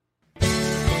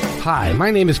Hi, my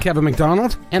name is Kevin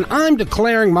McDonald, and I'm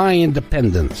declaring my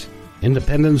independence.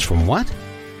 Independence from what?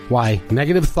 Why,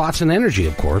 negative thoughts and energy,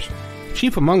 of course.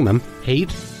 Chief among them,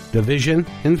 hate, division,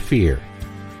 and fear.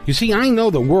 You see, I know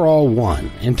that we're all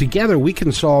one, and together we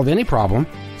can solve any problem,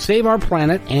 save our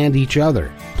planet and each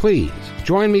other. Please,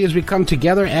 join me as we come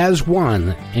together as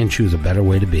one and choose a better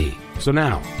way to be. So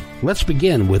now, let's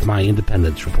begin with my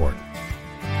independence report.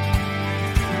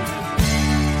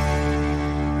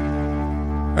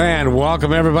 And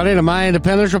welcome, everybody, to my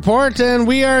Independence Report. And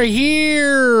we are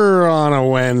here on a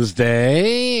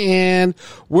Wednesday, and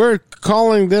we're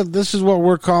calling this is what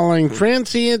we're calling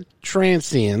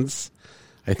transients.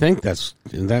 I think that's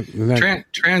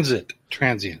transients.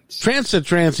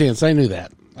 Transients. I knew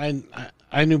that.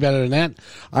 I knew better than that.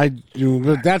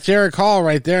 But that's Eric Hall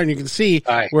right there, and you can see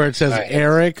where it says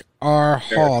Eric R.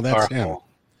 Hall. That's him. Hall.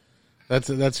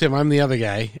 That's him. I'm the other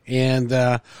guy.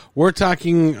 And we're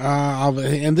talking,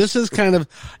 and this is kind of,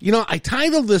 I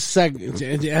titled this segment,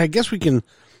 and I guess we can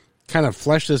kind of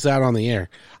flesh this out on the air.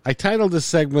 I titled this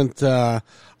segment, we're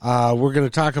going to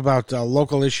talk about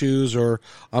local issues or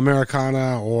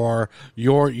Americana or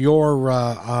your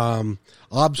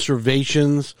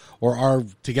observations or our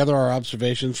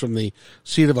observations from the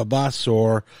seat of a bus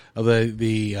or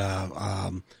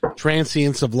the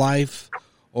transience of life,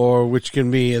 or which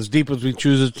can be as deep as we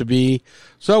choose it to be.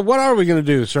 So what are we going to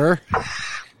do, sir?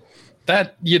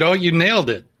 That, you nailed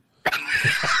it.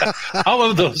 All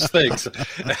of those things.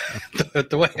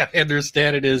 The way I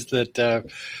understand it is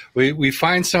that we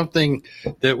find something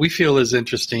that we feel is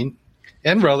interesting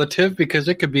and relative, because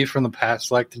it could be from the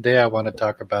past. Like today, I want to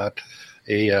talk about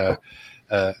a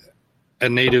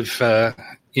native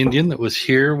Indian that was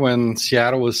here when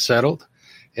Seattle was settled,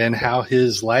 and how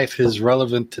his life is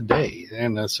relevant today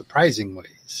in surprising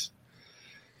ways.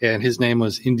 And his name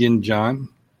was Indian John,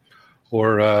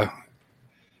 or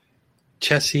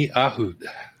Chessie Ahud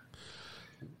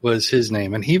was his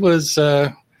name. And he was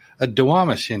a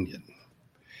Duwamish Indian.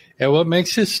 And what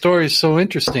makes his story so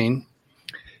interesting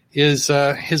is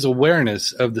his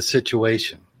awareness of the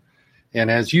situation.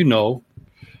 And as you know,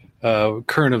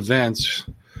 current events,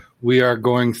 we are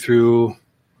going through,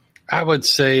 I would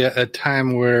say, a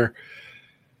time where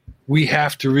we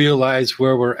have to realize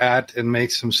where we're at and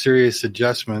make some serious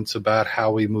adjustments about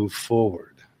how we move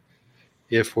forward.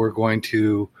 If we're going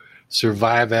to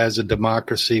survive as a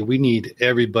democracy, we need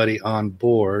everybody on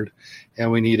board, and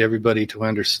we need everybody to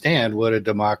understand what a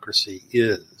democracy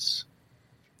is.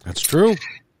 That's true.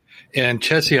 And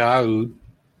Chessie Ahud,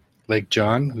 like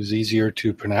John, who's easier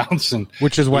to pronounce, and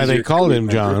which is why they called him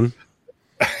John.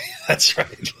 That's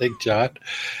right, Lake John.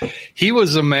 He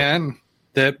was a man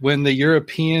that when the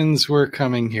Europeans were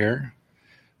coming here,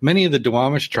 many of the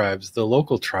Duwamish tribes, the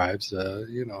local tribes, the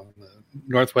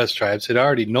Northwest tribes, had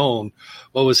already known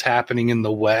what was happening in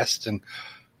the West and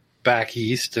back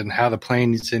east, and how the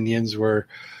Plains Indians were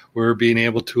being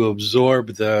able to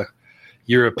absorb the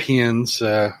Europeans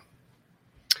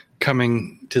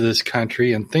coming to this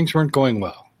country, and things weren't going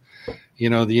well.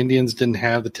 The Indians didn't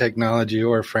have the technology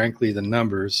or, frankly, the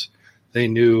numbers. They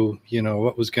knew,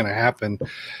 what was going to happen.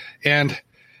 And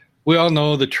we all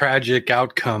know the tragic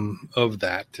outcome of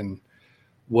that. And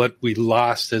what we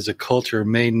lost as a culture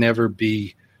may never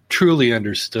be truly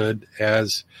understood,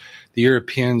 as the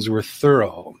Europeans were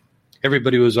thorough.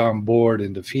 Everybody was on board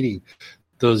in defeating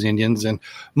those Indians. And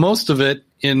most of it,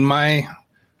 in my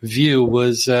view,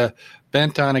 was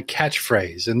bent on a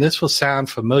catchphrase. And this will sound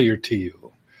familiar to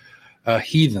you.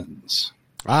 Heathens.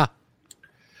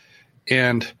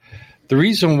 And the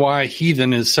reason why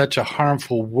heathen is such a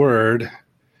harmful word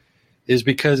is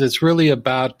because it's really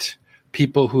about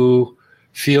people who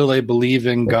feel they believe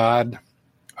in God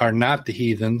are not the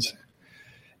heathens,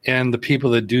 and the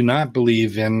people that do not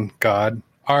believe in God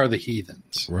are the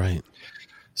heathens. Right.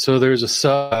 So there's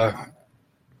a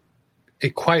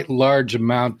quite large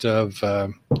amount of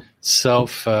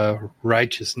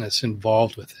self-righteousness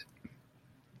involved with it.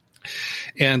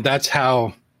 And that's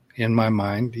how, in my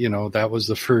mind, that was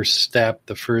the first step,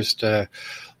 the first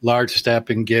large step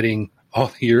in getting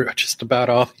just about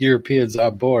all the Europeans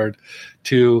on board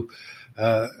to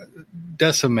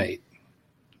decimate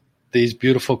these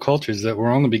beautiful cultures that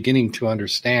were only beginning to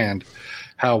understand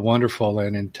how wonderful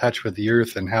and in touch with the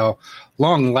earth and how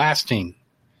long-lasting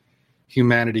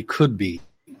humanity could be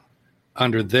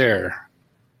under their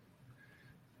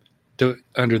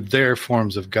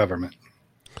forms of government.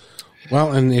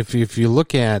 Well, and if you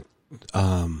look at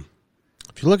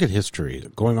history,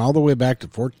 going all the way back to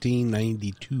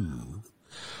 1492,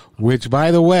 which,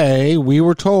 by the way, we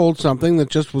were told something that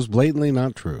just was blatantly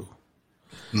not true.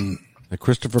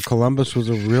 Christopher Columbus was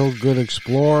a real good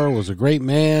explorer, was a great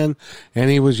man, and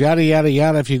he was yada, yada,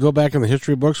 yada. If you go back in the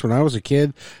history books, when I was a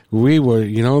kid, we were,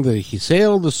 he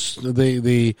sailed the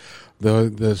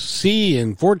sea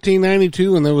in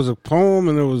 1492, and there was a poem,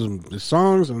 and there was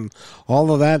songs, and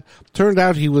all of that. Turned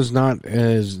out he was not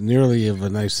as nearly of a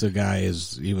nice a guy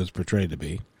as he was portrayed to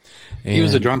be. And he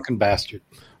was a drunken bastard.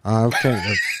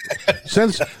 Okay.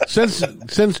 Since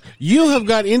you have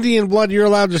got Indian blood, you're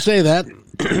allowed to say that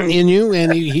in you.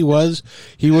 And he was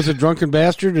a drunken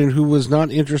bastard, and who was not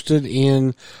interested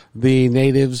in the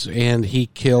natives, and he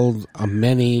killed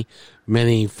many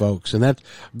folks. And that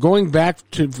going back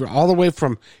to all the way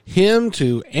from him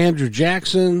to Andrew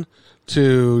Jackson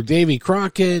to Davy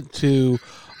Crockett to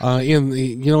in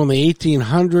the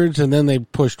 1800s, and then they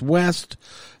pushed west.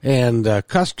 And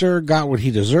Custer got what he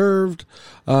deserved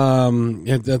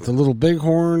at the Little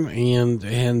Bighorn,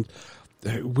 and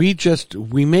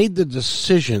we made the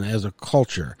decision as a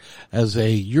culture, as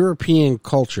a European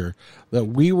culture, that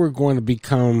we were going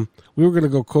to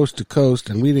go coast to coast,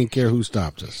 and we didn't care who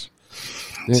stopped us.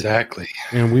 Exactly.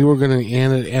 And we were going to,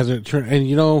 and as it turned, and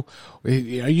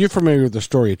you're familiar with the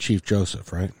story of Chief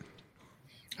Joseph, right?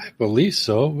 I believe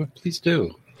so, but please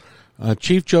do.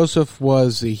 Chief Joseph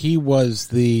was the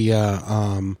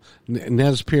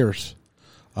Nez Perce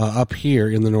up here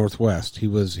in the Northwest. He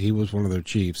was one of their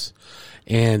chiefs,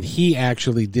 and he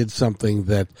actually did something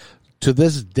that to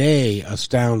this day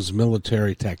astounds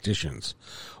military tacticians,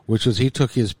 which was he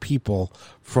took his people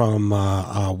from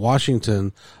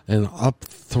Washington and up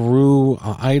through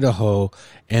Idaho,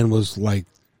 and was like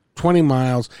 20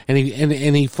 miles, and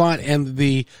he fought, and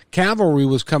the cavalry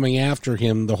was coming after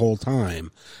him the whole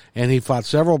time, and he fought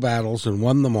several battles and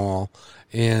won them all,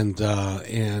 and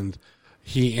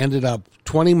he ended up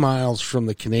 20 miles from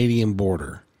the Canadian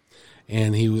border,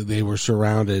 and they were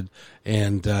surrounded,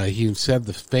 and he said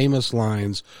the famous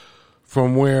lines,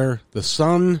 "From where the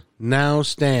sun now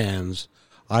stands,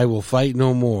 I will fight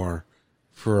no more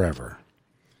forever."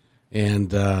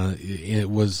 And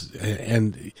it was,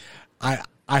 and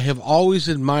I have always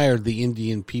admired the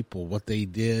Indian people, what they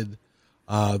did,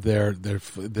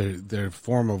 their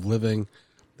form of living.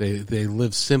 They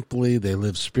lived simply, they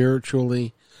lived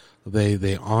spiritually.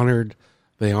 They honored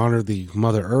the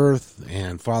Mother Earth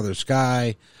and Father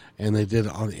Sky, and they did.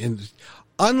 And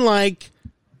unlike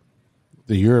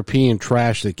the European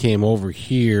trash that came over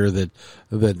here that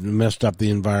messed up the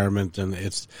environment, and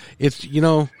it's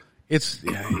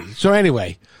so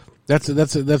anyway.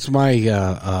 That's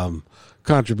my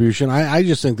contribution. I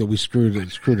just think that we screwed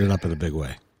it up in a big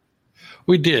way.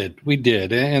 We did,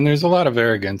 and there's a lot of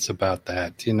arrogance about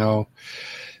that.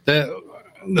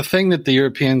 The thing that the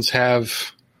Europeans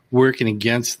have working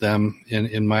against them,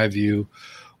 in my view,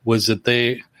 was that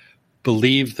they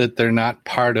believe that they're not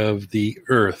part of the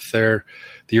earth. The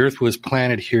earth was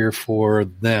planted here for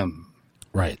them.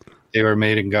 Right. They were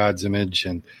made in God's image,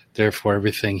 and therefore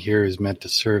everything here is meant to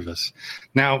serve us.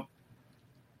 Now,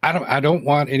 I don't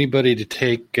want anybody to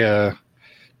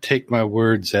take my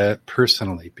words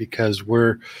personally, because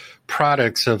we're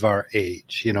products of our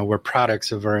age. We're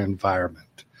products of our environment.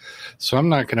 So I'm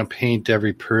not going to paint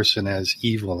every person as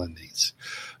evil in these.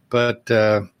 But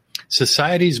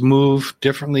societies move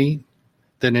differently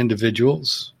than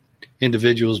individuals.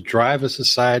 Individuals drive a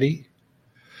society.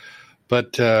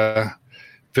 But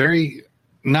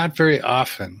not very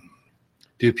often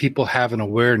do people have an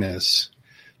awareness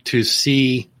to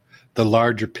see the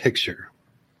larger picture,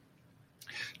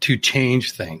 to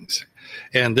change things.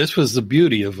 And this was the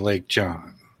beauty of Lake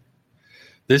John.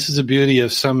 This is the beauty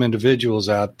of some individuals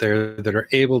out there that are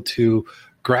able to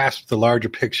grasp the larger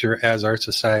picture as our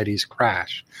societies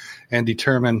crash and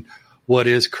determine what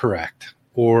is correct,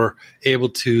 or able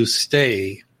to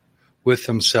stay with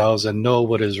themselves and know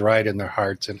what is right in their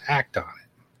hearts and act on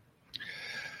it.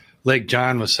 Lake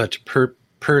John was such a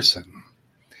person,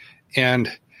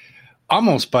 and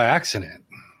almost by accident,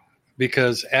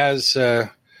 because as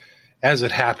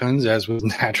it happens, as was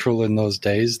natural in those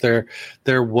days, there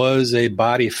was a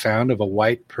body found of a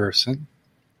white person,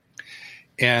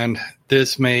 and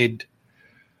this made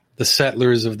the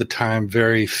settlers of the time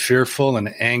very fearful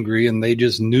and angry, and they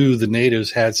just knew the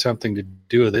natives had something to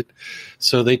do with it.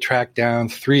 So they tracked down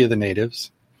 3 of the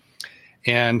natives,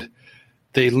 and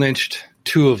they lynched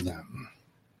 2 of them.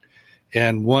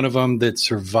 And one of them that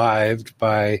survived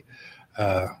by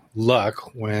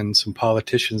luck, when some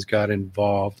politicians got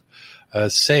involved,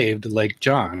 saved Lake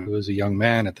John, who was a young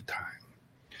man at the time.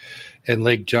 And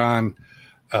Lake John,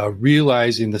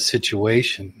 realizing the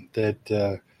situation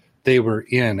that they were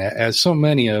in, as so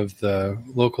many of the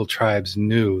local tribes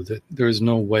knew that there was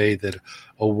no way that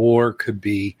a war could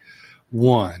be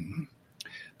won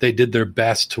they did their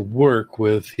best to work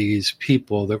with these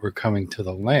people that were coming to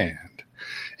the land.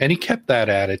 And he kept that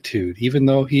attitude, even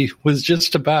though he was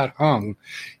just about hung.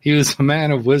 He was a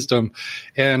man of wisdom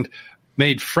and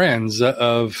made friends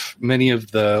of many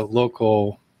of the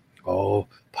local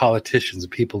politicians,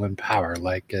 people in power,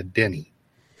 like Denny.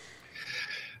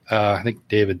 I think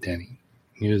David Denny.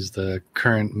 He was the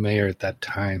current mayor at that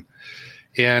time.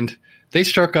 And they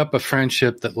struck up a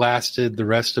friendship that lasted the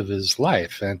rest of his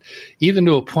life, and even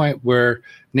to a point where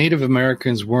Native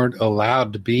Americans weren't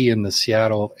allowed to be in the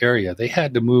Seattle area. They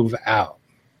had to move out.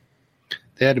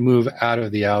 They had to move out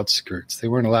of the outskirts. They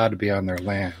weren't allowed to be on their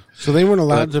land. So they weren't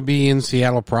allowed to be in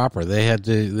Seattle proper. They had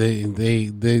to.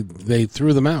 They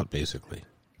threw them out, basically.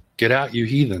 Get out, you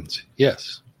heathens!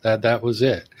 Yes, that was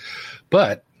it.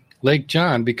 But Lake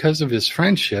John, because of his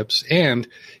friendships, and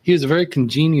he was a very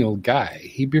congenial guy.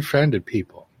 He befriended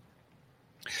people.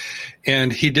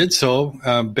 And he did so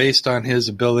based on his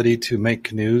ability to make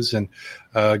canoes and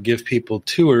give people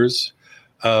tours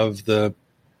of the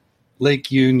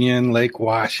Lake Union, Lake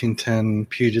Washington,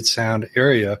 Puget Sound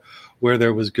area where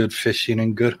there was good fishing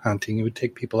and good hunting. He would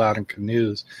take people out in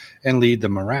canoes and lead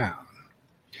them around.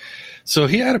 So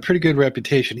he had a pretty good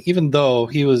reputation, even though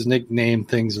he was nicknamed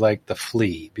things like the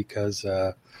Flea, because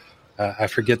I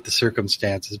forget the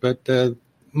circumstances, but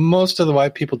most of the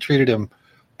white people treated him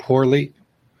poorly.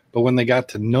 But when they got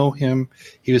to know him,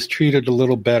 he was treated a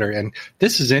little better. And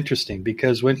this is interesting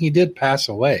because when he did pass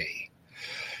away,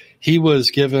 he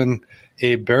was given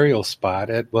a burial spot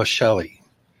at Washelli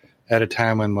at a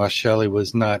time when Washelli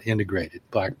was not integrated.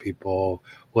 Black people,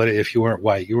 if you weren't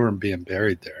white, you weren't being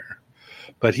buried there.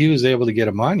 But he was able to get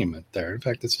a monument there. In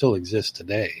fact, it still exists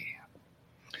today.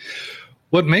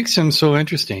 What makes him so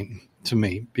interesting to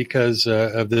me, because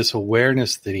of this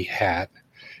awareness that he had,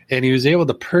 and he was able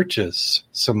to purchase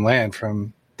some land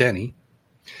from Denny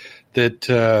that,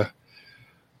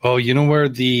 you know where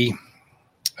the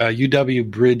UW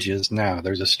Bridge is now?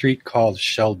 There's a street called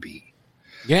Shelby.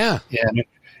 Yeah. And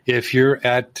if you're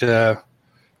at the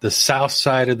south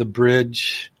side of the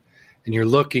bridge and you're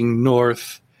looking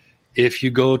north, if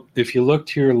you look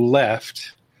to your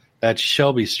left, that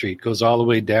Shelby Street goes all the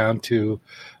way down to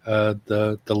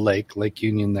the Lake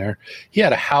Union there. He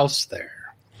had a house there.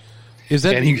 Is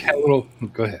that? And he had a little.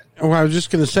 Go ahead. Well, I was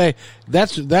just going to say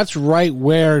that's right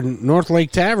where North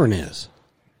Lake Tavern is.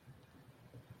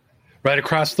 Right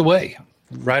across the way.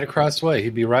 Right across the way.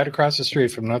 He'd be right across the street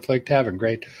from North Lake Tavern.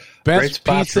 Great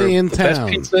spot pizza in town. Best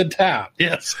pizza in town.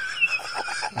 Yes.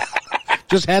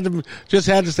 Just had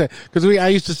to say, because I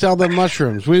used to sell them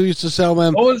mushrooms. We used to sell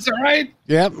them. Oh, is that right?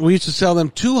 Yep, we used to sell them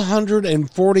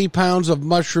 240 pounds of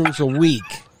mushrooms a week.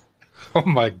 Oh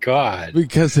my God!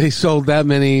 Because they sold that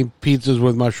many pizzas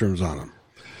with mushrooms on them.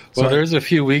 Well, there's a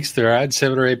few weeks there. I had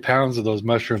 7 or 8 pounds of those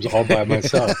mushrooms all by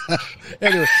myself.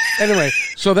 anyway,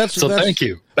 so thank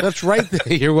you. That's right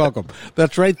there. You're welcome.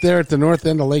 That's right there at the north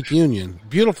end of Lake Union.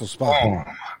 Beautiful spot. Oh,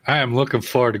 I am looking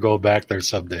forward to going back there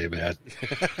someday, man.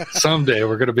 Someday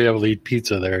we're going to be able to eat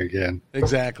pizza there again.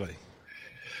 Exactly.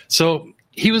 So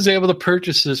he was able to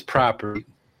purchase this property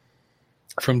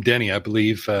from Denny, I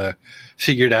believe,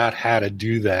 figured out how to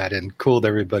do that and cooled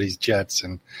everybody's jets.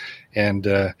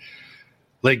 And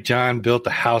Lake John built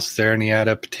a house there, and he had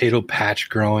a potato patch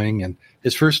growing. And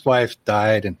his first wife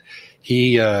died, and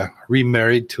he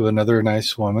remarried to another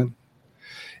nice woman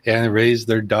and raised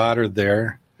their daughter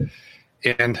there.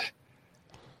 And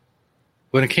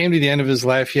when it came to the end of his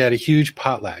life, he had a huge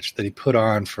potlatch that he put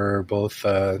on for both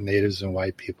natives and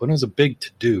white people. And it was a big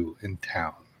to-do in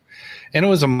town. And it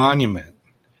was a monument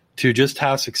to just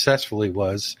how successful he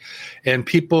was. And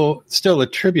people still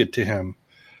attribute to him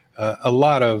a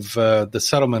lot of the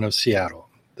settlement of Seattle,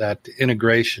 that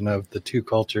integration of the two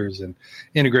cultures and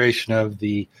integration of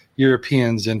the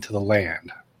Europeans into the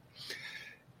land.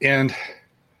 And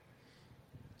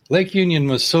Lake Union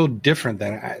was so different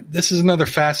than this is another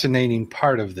fascinating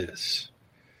part of this,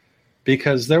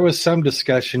 because there was some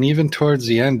discussion even towards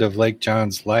the end of Lake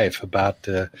John's life about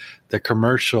the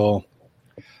commercial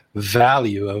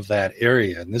value of that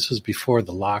area. And this was before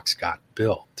the locks got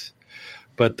built.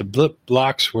 But the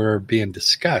locks were being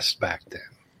discussed back then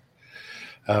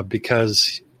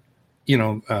because,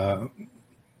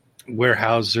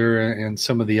 Weyerhaeuser and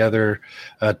some of the other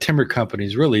timber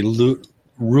companies really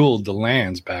ruled the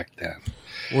lands back then.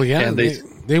 Well, yeah, and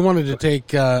they wanted to take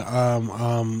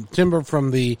timber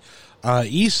from the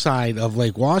east side of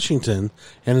Lake Washington,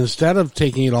 and instead of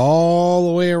taking it all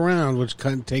the way around, which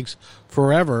kind of takes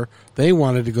forever, they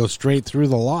wanted to go straight through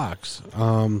the locks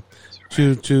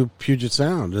to Puget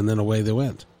Sound, and then away they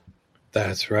went.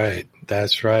 That's right.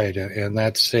 And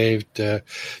that saved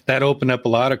that opened up a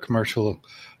lot of commercial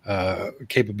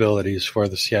capabilities for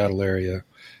the Seattle area,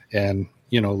 and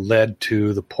led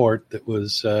to the port that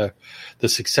was the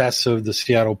success of the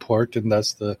Seattle port, and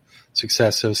thus the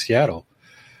success of Seattle.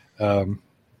 And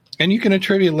you can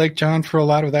attribute Lake John for a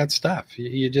lot of that stuff.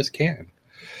 You just can.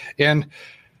 And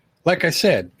like I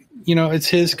said, it's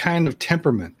his kind of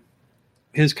temperament,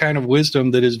 his kind of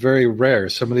wisdom that is very rare.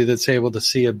 Somebody that's able to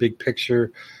see a big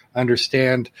picture,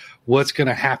 understand what's going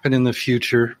to happen in the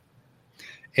future,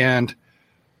 and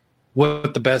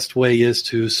what the best way is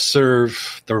to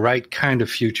serve the right kind of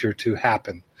future to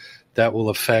happen that will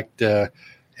affect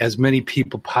as many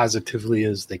people positively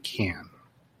as they can.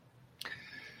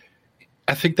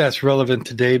 I think that's relevant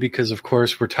today because, of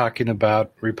course, we're talking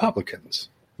about Republicans.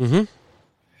 Mm-hmm.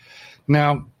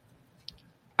 Now,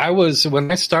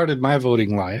 when I started my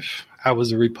voting life, I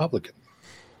was a Republican.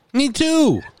 Me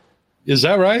too. Is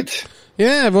that right?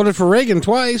 Yeah, I voted for Reagan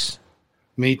twice.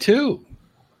 Me too.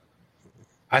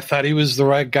 I thought he was the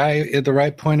right guy at the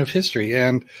right point of history.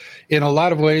 And in a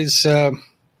lot of ways, I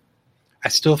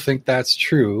still think that's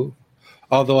true.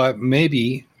 Although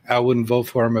maybe I wouldn't vote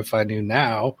for him if I knew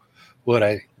now what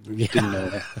I didn't know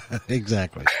that.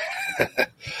 Exactly.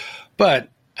 But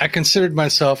I considered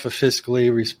myself a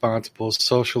fiscally responsible,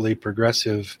 socially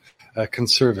progressive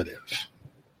conservative.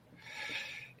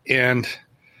 And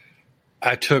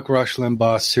I took Rush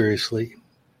Limbaugh seriously,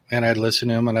 and I'd listen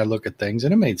to him and I'd look at things,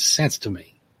 and it made sense to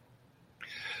me.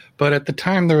 But at the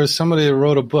time, there was somebody that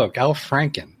wrote a book, Al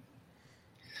Franken.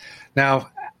 Now,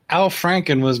 Al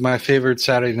Franken was my favorite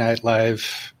Saturday Night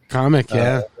Live comic,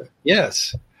 yeah.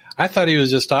 Yes. I thought he was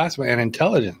just awesome and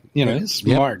intelligent. He's a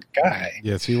smart guy.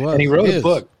 Yes, he was. And he wrote a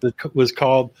book that was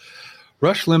called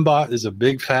Rush Limbaugh is a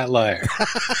Big Fat Liar.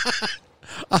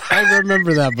 I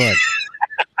remember that book.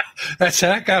 I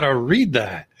said, I got to read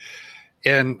that.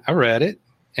 And I read it,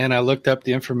 and I looked up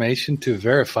the information to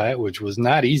verify it, which was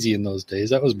not easy in those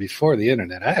days. That was before the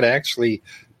internet. I had to actually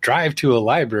drive to a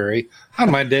library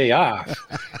on my day off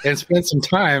and spend some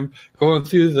time going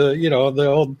through the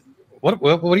old, what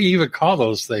do you even call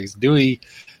those things? Dewey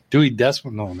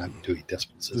Decimal? No, not Dewey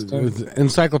Decimal System.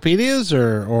 Encyclopedias,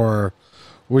 or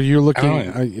were you looking?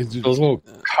 Those little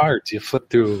cards you flip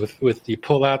through with you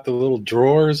pull out the little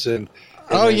drawers and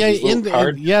oh yeah,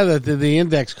 the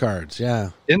index cards,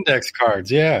 yeah. Index cards,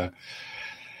 yeah.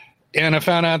 And I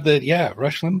found out that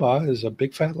Rush Limbaugh is a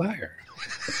big fat liar.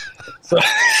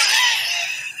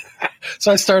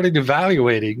 So I started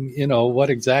evaluating, what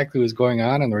exactly was going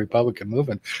on in the Republican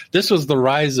movement. This was the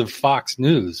rise of Fox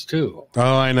News too.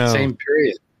 Oh, I know. Same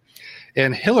period.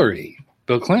 And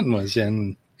Bill Clinton was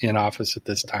in office at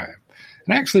this time,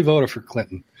 and I actually voted for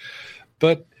Clinton,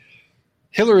 but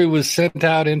Hillary was sent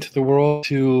out into the world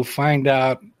to find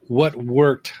out what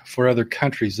worked for other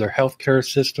countries, their healthcare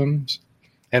systems,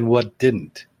 and what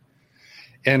didn't.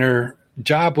 And her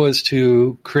job was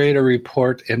to create a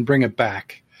report and bring it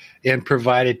back and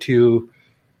provide it to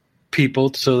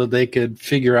people so that they could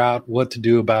figure out what to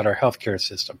do about our healthcare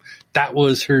system. That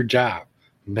was her job.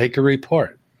 Make a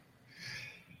report.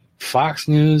 Fox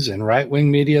News and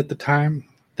right-wing media at the time,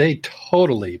 they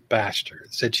totally bashed her,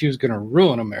 said she was going to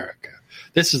ruin America.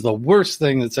 This is the worst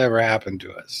thing that's ever happened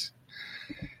to us.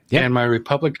 Yep. And my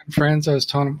Republican friends, I was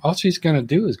telling them, all she's going to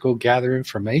do is go gather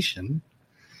information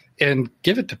and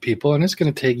give it to people, and it's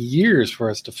going to take years for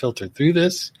us to filter through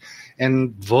this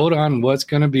and vote on what's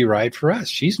going to be right for us.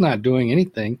 She's not doing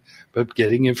anything but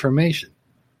getting information.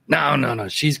 No,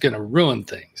 she's going to ruin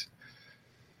things.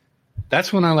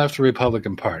 That's when I left the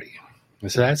Republican Party. I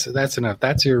said, that's enough.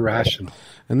 That's irrational.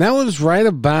 And that was right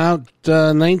about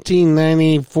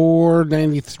 1994,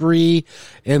 93.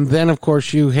 And then, of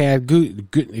course, you had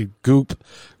Newt Gingrich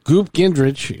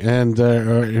and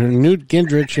Newt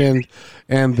Gingrich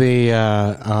and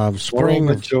the spring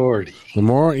majority.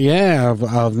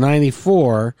 Of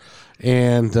 94,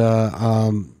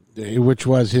 and which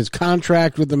was his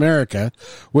contract with America,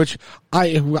 which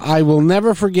I will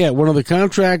never forget. One of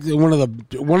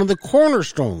the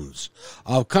cornerstones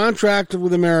of contract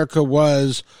with America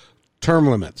was term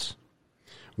limits.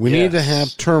 We need to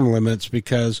have term limits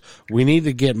because we need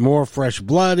to get more fresh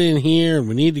blood in here, and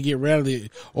we need to get rid of the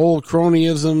old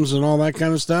cronyisms and all that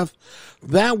kind of stuff.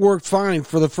 That worked fine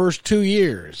for the first 2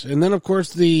 years. And then, of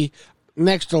course, the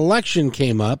next election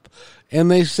came up,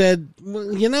 and they said,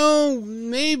 well,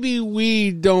 maybe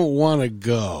we don't want to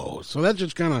go. So that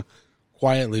just kind of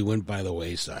quietly went by the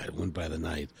wayside, went by the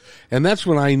night. And that's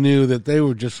when I knew that they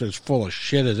were just as full of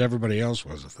shit as everybody else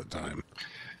was at the time.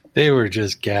 They were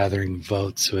just gathering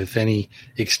votes with any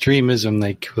extremism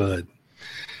they could.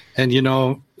 And,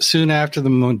 soon after the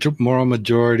moral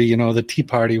majority, the Tea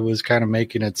Party was kind of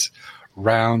making its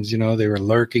rounds. They were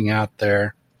lurking out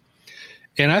there.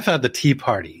 And I thought the Tea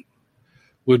Party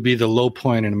would be the low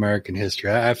point in American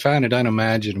history. I found it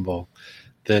unimaginable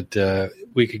that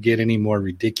we could get any more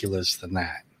ridiculous than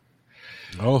that.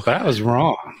 Oh, but I was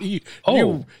wrong.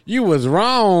 You was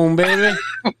wrong, baby.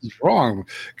 I was wrong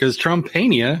because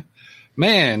Trumpania,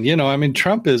 man,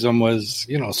 Trumpism was,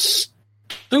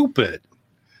 stupid.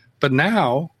 But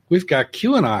now we've got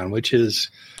QAnon, which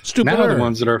is now the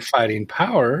ones that are fighting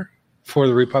power for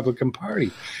the Republican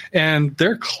Party. And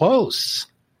they're close.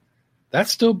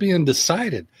 That's still being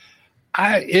decided.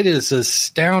 It is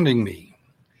astounding me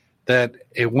that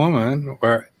a woman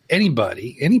or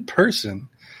anybody, any person,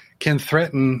 can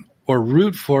threaten or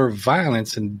root for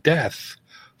violence and death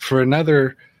for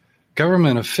another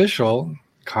government official,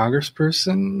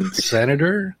 congressperson,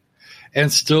 senator,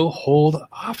 and still hold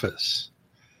office.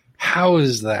 How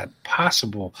is that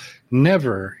possible?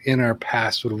 Never in our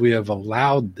past would we have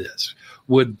allowed this.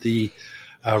 Would the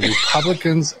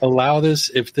Republicans allow this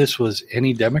if this was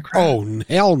any Democrat? Oh,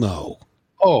 hell no.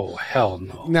 Oh, hell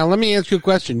no. Now, let me ask you a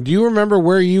question. Do you remember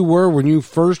where you were when you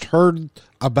first heard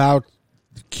about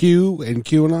Q and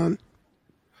QAnon?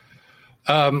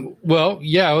 Well,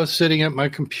 yeah, I was sitting at my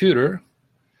computer,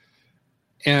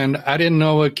 and I didn't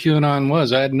know what QAnon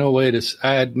was. I didn't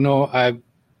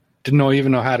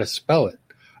even know how to spell it.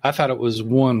 I thought it was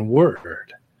one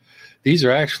word. These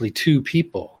are actually two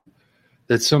people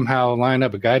that somehow line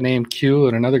up, a guy named Q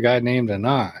and another guy named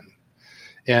Anon.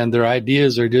 And their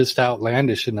ideas are just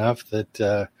outlandish enough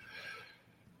that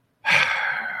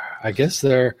I guess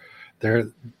they're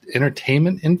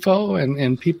entertainment info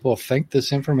and people think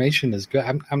this information is good.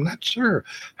 I'm not sure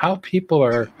how people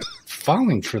are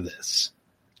falling for this.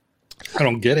 I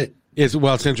don't get it.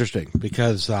 It's interesting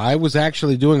because I was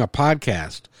actually doing a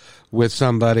podcast with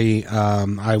somebody.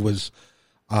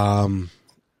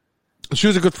 She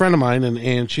was a good friend of mine,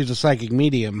 and she's a psychic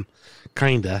medium,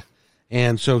 kinda.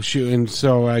 And so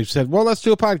I said, well, let's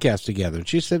do a podcast together. And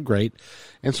she said, great.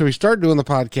 And so we started doing the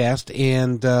podcast,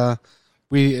 and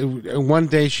one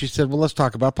day she said, well, let's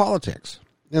talk about politics.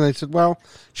 And I said, well,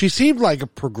 she seemed like a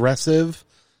progressive,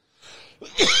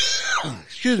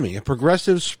 a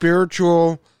progressive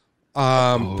spiritual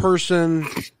person.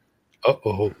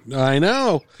 Uh-oh. I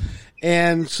know.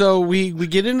 And so we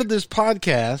get into this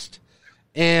podcast,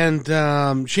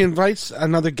 and she invites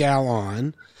another gal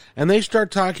on, and they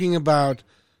start talking about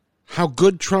how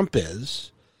good Trump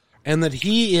is and that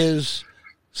he is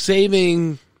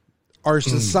saving our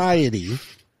society.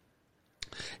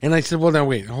 And I said, well, now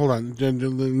wait, hold on. Let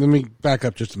me back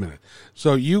up just a minute.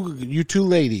 So you two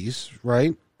ladies,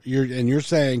 right? You're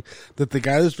saying that the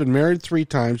guy that's been married 3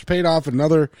 times, paid off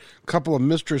another couple of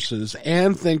mistresses,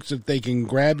 and thinks that they can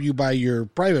grab you by your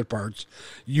private parts,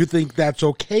 you think that's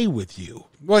okay with you.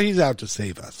 Well, he's out to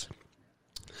save us.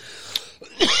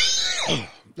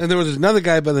 And there was another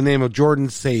guy by the name of Jordan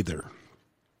Sather.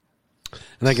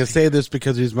 And I can say this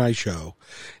because he's my show.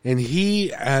 And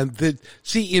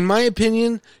in my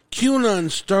opinion,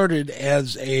 QAnon started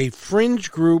as a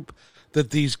fringe group that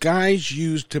these guys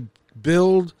used to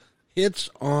build hits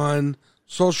on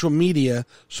social media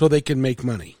so they can make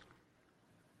money.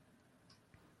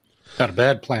 Not a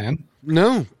bad plan.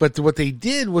 No, but what they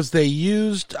did was they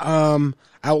used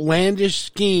outlandish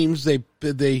schemes. They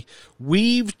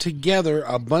weaved together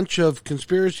a bunch of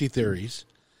conspiracy theories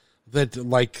that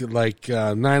like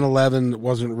 9/11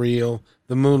 wasn't real,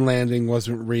 the moon landing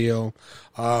wasn't real,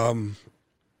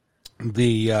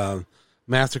 the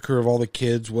massacre of all the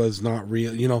kids was not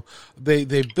real.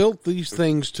 They built these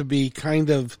things to be kind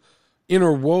of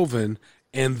interwoven,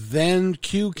 and then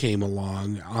Q came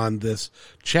along on this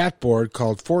chat board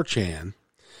called 4chan,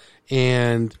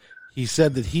 and he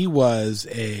said that he was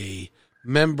a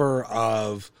member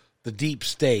of the deep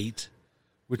state,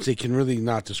 which they can really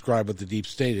not describe what the deep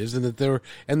state is, and that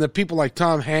the people like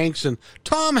Tom Hanks,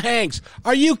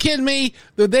 are you kidding me?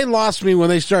 They lost me when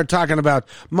they started talking about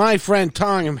my friend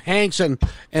Tom Hanks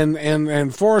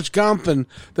and Forrest Gump, and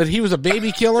that he was a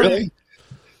baby killer. Really?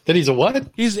 That he's a what?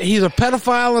 He's a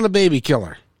pedophile and a baby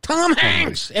killer. Tom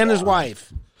Hanks and his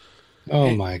wife.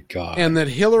 Oh my God. And that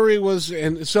Hillary was,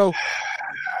 and so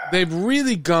they've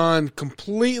really gone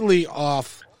completely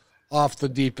off the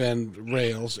deep end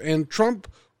rails, and Trump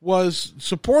was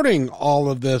supporting all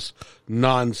of this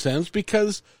nonsense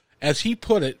because, as he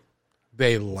put it,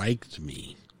 they liked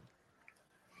me.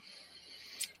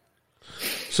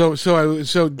 So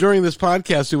during this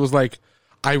podcast, it was like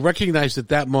I recognized at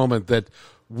that moment that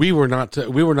we were not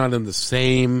in the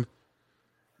same.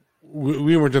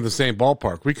 We weren't in the same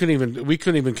ballpark. We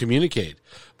couldn't even communicate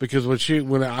because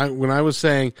when I was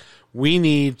saying we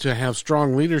need to have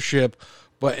strong leadership,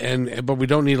 but we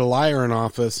don't need a liar in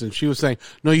office. And she was saying,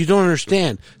 no, you don't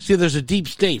understand. See, there's a deep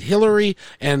state. Hillary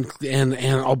and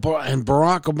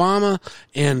Barack Obama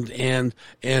and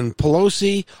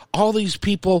Pelosi, all these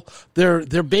people,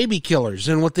 they're baby killers.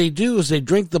 And what they do is they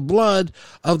drink the blood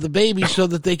of the baby so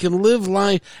that they can live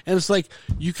life. And it's like,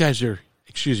 you guys are,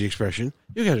 excuse the expression,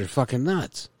 you guys are fucking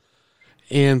nuts.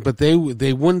 But they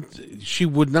wouldn't, she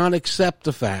would not accept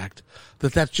the fact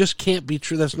that just can't be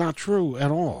true. That's not true at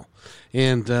all.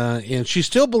 And she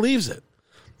still believes it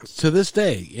to this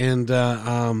day.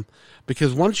 And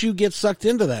because once you get sucked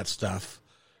into that stuff,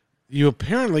 you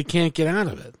apparently can't get out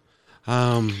of it.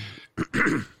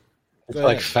 It's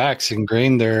like facts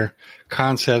ingrain their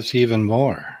concepts even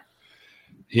more.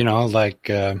 You know,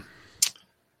 like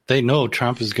they know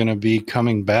Trump is going to be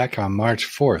coming back on March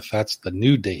 4th. That's the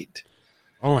new date.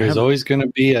 There's always going to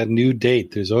be a new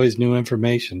date. There's always new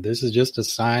information. This is just a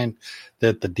sign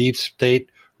that the deep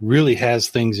state really has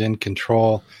things in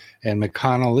control, and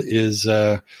McConnell is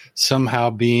somehow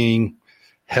being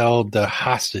held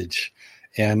hostage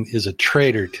and is a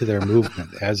traitor to their movement,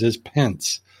 as is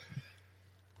Pence.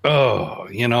 Oh,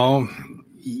 you know,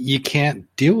 you can't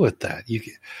deal with that.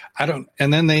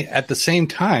 And then they, at the same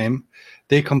time,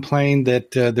 they complain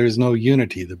that there's no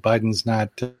unity, that Biden's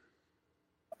not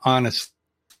honest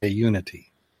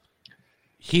unity.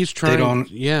 He's trying.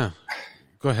 Yeah.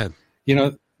 Go ahead. You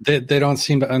know, they don't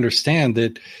seem to understand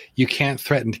that you can't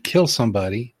threaten to kill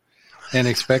somebody and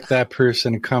expect that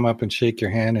person to come up and shake your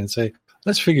hand and say,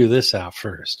 let's figure this out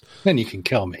first. Then you can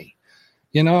kill me.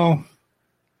 You know?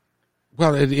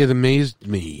 Well, it amazed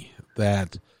me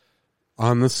that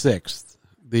on the 6th,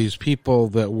 these people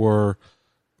that were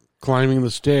climbing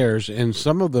the stairs, and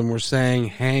some of them were saying,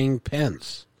 hang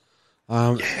Pence.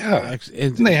 Yeah.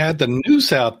 And they had the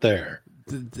noose out there.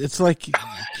 It's like,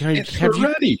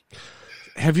 ready.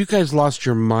 Have you guys lost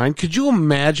your mind? Could you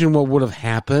imagine what would have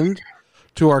happened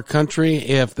to our country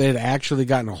if they'd actually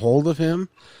gotten a hold of him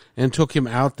and took him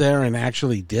out there and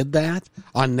actually did that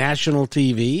on national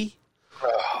TV?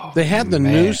 Oh, they had the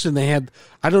noose, and they had,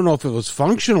 I don't know if it was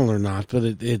functional or not, but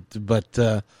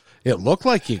it looked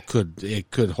like it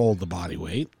could hold the body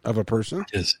weight of a person.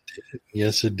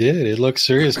 Yes, it did. It looked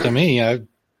serious to me. I'm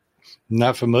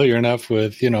not familiar enough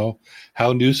with,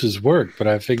 how nooses work, but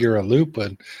I figure a loop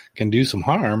can do some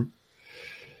harm.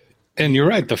 And you're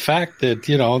right. The fact that,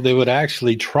 they would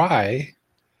actually try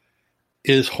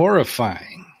is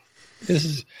horrifying.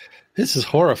 This is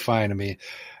horrifying to me.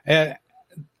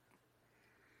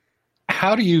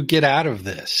 How do you get out of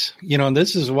this? And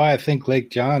this is why I think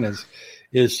Lake John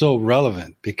is so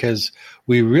relevant, because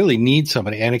we really need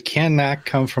somebody, and it cannot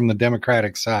come from the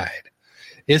Democratic side.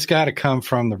 It's got to come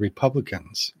from the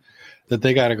Republicans, that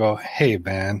they got to go, hey,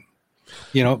 man,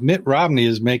 Mitt Romney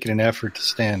is making an effort to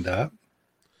stand up.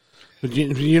 But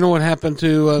you know what happened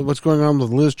to what's going on with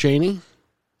Liz Cheney?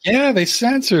 Yeah, they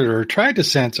censored her, tried to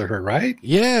censor her, right?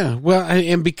 Yeah, well,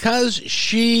 and because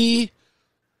she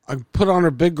put on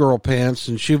her big girl pants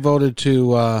and she voted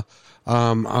to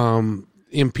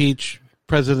impeach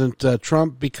President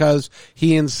Trump because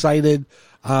he incited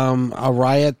a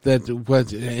riot that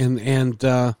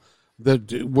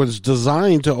was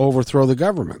designed to overthrow the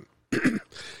government.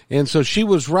 And so she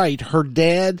was right. Her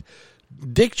dad,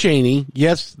 Dick Cheney,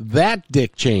 yes, that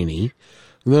Dick Cheney,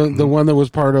 the one that was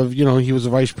part of, he was a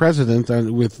vice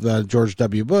president with George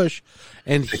W. Bush,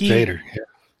 and Vader,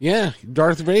 yeah,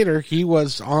 Darth Vader. He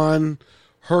was on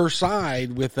her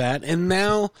side with that, and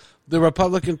now the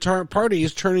Republican Party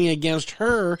is turning against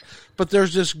her. But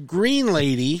there's this green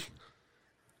lady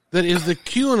that is the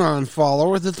QAnon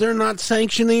follower that they're not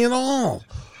sanctioning at all.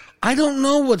 I don't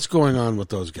know what's going on with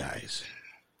those guys.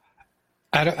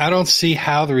 I don't see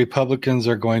how the Republicans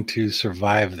are going to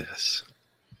survive this,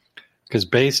 because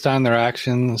based on their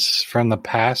actions from the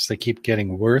past, they keep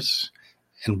getting worse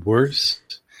and worse.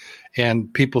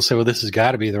 And people say, well, this has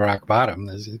got to be the rock bottom.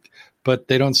 But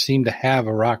they don't seem to have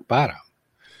a rock bottom.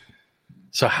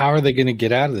 So how are they going to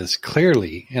get out of this?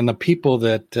 Clearly, and the people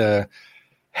that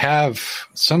have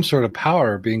some sort of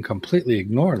power are being completely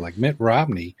ignored, like Mitt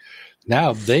Romney.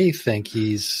 Now they think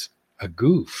he's a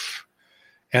goof,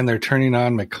 and they're turning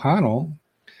on McConnell.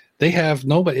 They have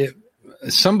nobody.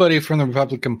 Somebody from the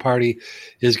Republican Party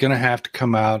is going to have to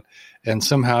come out and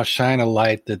somehow shine a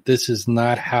light that this is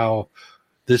not how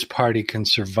this party can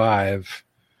survive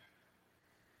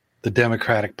the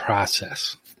democratic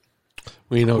process.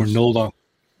 We're no longer.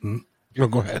 No,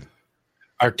 go ahead.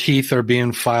 Our teeth are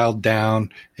being filed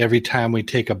down every time we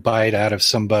take a bite out of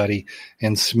somebody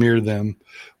and smear them.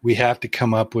 We have to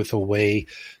come up with a way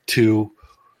to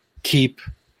keep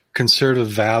conservative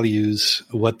values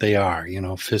what they are,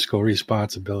 fiscal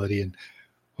responsibility. And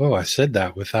Oh, I said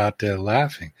that without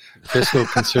laughing. Fiscal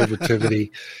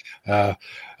conservativity,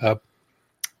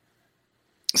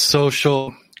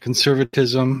 social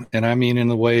conservatism, and I mean in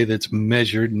the way that's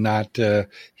measured, not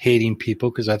hating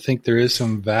people, because I think there is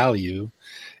some value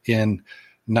in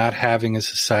not having a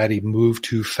society move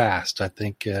too fast. I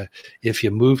think if you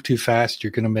move too fast,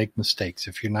 you're going to make mistakes.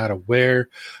 If you're not aware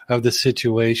of the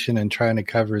situation and trying to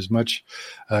cover as much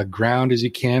ground as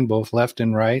you can, both left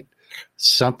and right,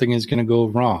 something is going to go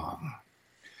wrong.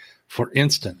 For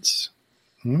instance,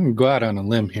 I'm going to go out on a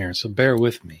limb here, so bear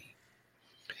with me.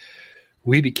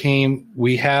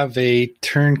 We have a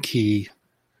turnkey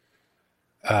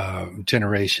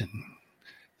generation,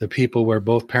 the people where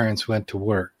both parents went to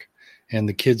work and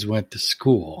the kids went to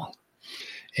school,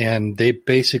 and they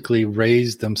basically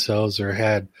raised themselves, or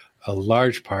had a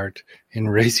large part in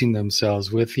raising themselves,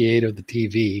 with the aid of the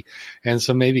TV and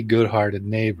some maybe good-hearted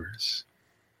neighbors.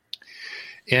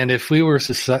 And if we were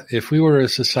a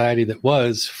society that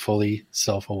was fully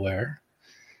self-aware,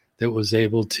 that was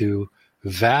able to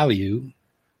value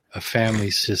a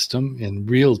family system in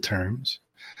real terms,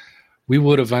 we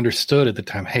would have understood at the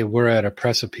time, hey, we're at a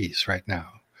precipice right now.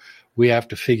 We have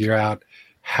to figure out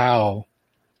how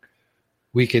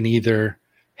we can either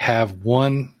have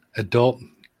one adult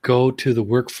go to the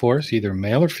workforce, either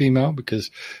male or female, because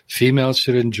females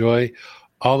should enjoy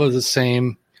all of the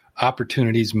same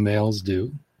opportunities males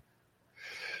do.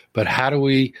 But how do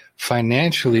we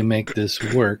financially make this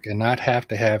work and not have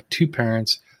to have two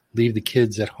parents leave the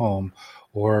kids at home,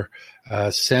 or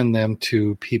send them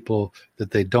to people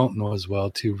that they don't know as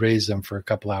well to raise them for a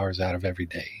couple hours out of every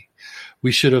day?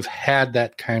 We should have had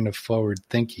that kind of forward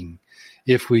thinking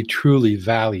if we truly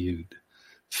valued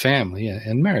family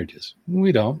and marriages.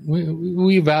 We don't.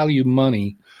 We value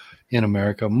money in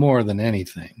America more than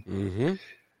anything. Mm-hmm.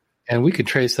 And we could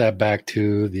trace that back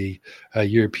to the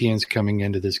Europeans coming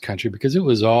into this country, because it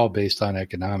was all based on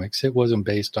economics. It wasn't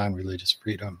based on religious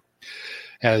freedom,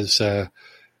 as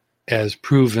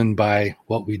proven by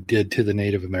what we did to the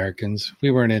Native Americans.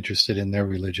 We weren't interested in their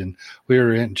religion. We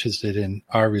were interested in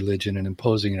our religion and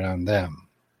imposing it on them.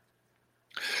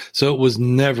 So it was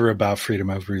never about freedom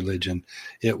of religion.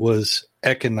 It was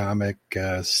economic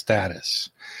status.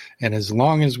 And as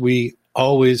long as we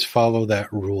always follow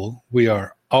that rule, we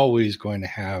are always going to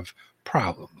have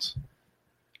problems.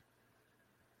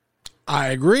 I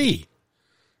agree.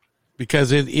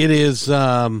 Because it is,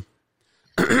 well,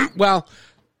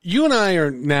 you and I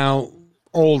are now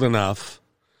old enough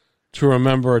to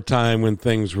remember a time when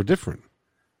things were different.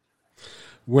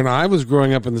 When I was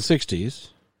growing up in the 60s,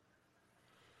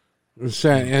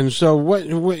 and so what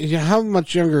how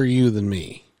much younger are you than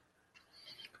me?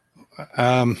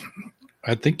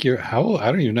 I think you're, how old?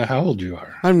 I don't even know how old you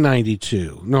are. I'm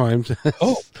 92. No,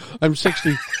 I'm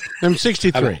 60. I'm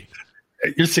 63.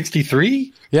 You're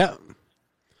 63? Yeah.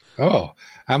 Oh,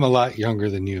 I'm a lot younger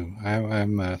than you.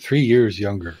 I'm 3 years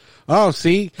younger. Oh,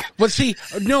 see? But see,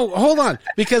 no, hold on,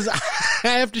 because I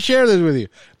have to share this with you.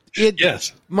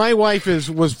 Yes. My wife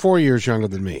was 4 years younger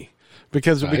than me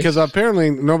because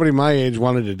apparently nobody my age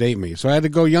wanted to date me, so I had to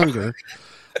go younger.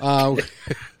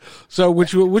 So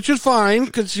which was fine,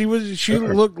 because she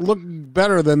looked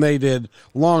better than they did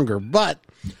longer. But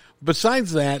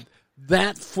besides that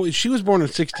she was born in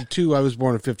 62. I was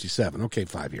born in 57. Okay,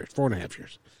 5 years, 4.5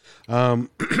 years.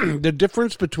 The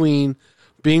difference between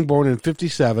being born in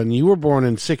 57, you were born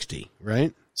in 60,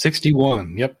 right?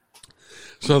 61. Yep.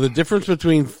 So the difference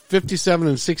between 57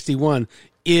 and 61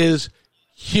 is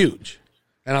huge,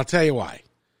 and I'll tell you why.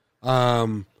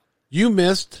 You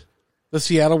missed the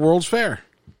Seattle World's Fair.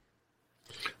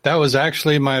 That was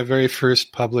actually my very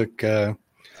first public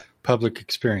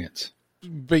experience.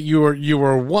 But you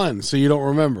were one, so you don't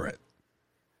remember it.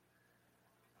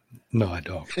 No, I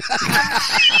don't.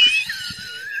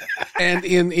 And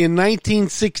in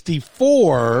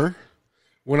 1964,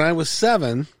 when I was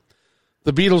 7,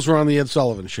 the Beatles were on the Ed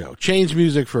Sullivan Show. Changed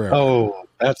music forever. Oh,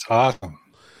 that's awesome.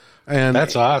 And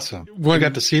that's awesome. You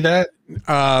got to see that?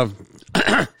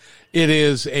 It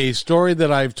is a story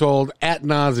that I've told ad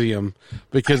nauseum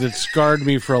because it scarred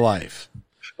me for life.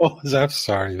 Oh, I'm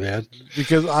sorry, man.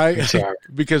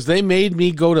 Because they made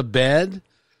me go to bed.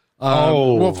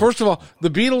 Well, first of all,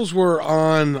 the Beatles were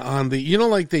on the,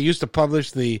 like they used to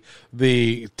publish the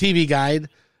TV guide,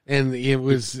 and it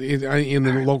was in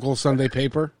the local Sunday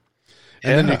paper,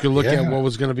 and then you could look at what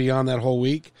was going to be on that whole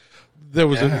week. There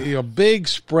was a big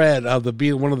spread of the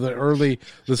Beatles, one of the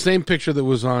same picture that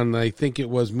was on, I think it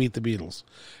was Meet the Beatles,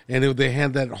 and they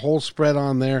had that whole spread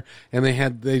on there, and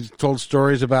they told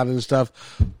stories about it and stuff.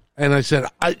 And I said,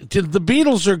 the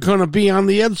Beatles are going to be on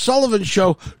the Ed Sullivan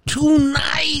Show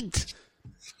tonight.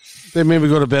 They made me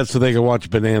go to bed so they could watch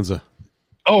Bonanza.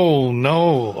 Oh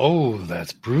no! Oh,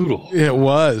 that's brutal. It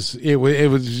was. It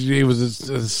was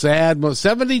a sad.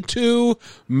 72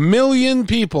 million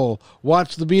people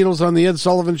watched the Beatles on the Ed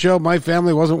Sullivan Show. My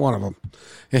family wasn't one of them.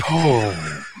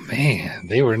 Oh man,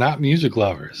 they were not music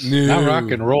lovers. No. Not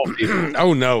rock and roll people.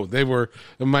 Oh no, they were.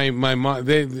 My mom.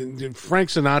 Frank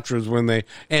Sinatra's when they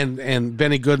and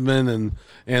Benny Goodman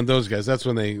and those guys. That's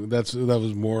when that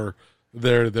was more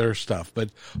their stuff. But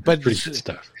pretty good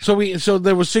stuff. So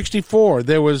there was 64.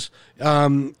 There was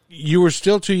you were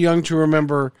still too young to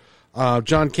remember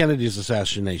John Kennedy's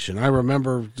assassination. I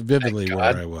remember vividly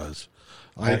where I was.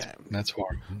 That's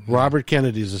horrible. Robert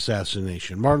Kennedy's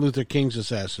assassination, Martin Luther King's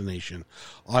assassination.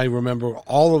 I remember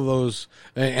all of those,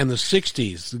 and the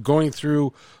 60s, going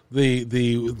through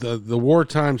the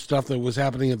wartime stuff that was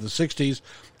happening in the 60s,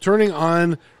 turning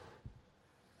on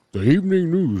the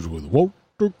evening news with Walter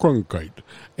Cronkite,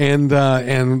 and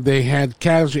they had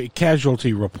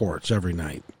casualty reports every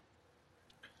night.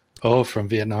 Oh, from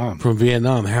Vietnam. From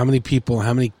Vietnam, how many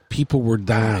people were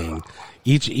dying?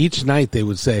 Each night they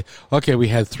would say, okay, we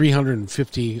had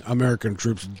 350 American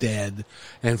troops dead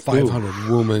and 500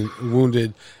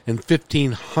 wounded and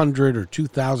 1,500 or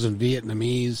 2,000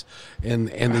 Vietnamese. And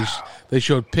they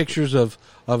showed pictures of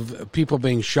people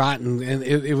being shot. And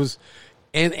it was,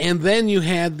 and then you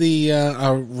had the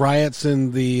riots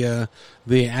and the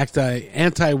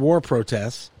anti-war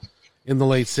protests in the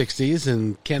late 60s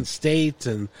and Kent State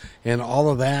and all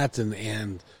of that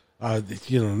and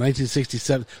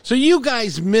 1967. So you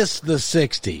guys missed the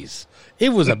 60s. It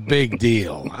was a big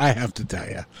deal, I have to tell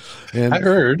you. And, I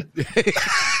heard.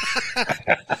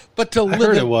 But to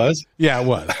live it was. Yeah, it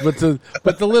was.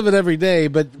 But to live it every day.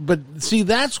 But see,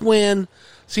 that's when.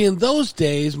 See, in those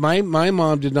days, my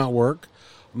mom did not work.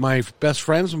 My best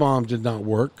friend's mom did not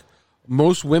work.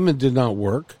 Most women did not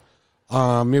work.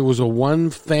 It was a one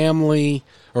family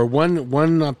or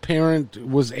one parent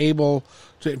was able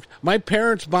to. My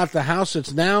parents bought the house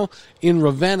that's now in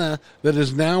Ravenna that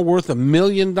is now worth $1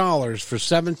 million for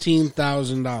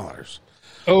 $17,000.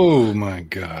 Oh my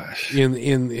gosh!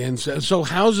 So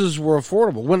houses were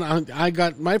affordable. When I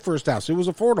got my first house, it was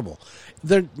affordable.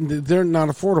 They're not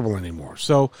affordable anymore.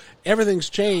 So everything's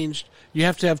changed. You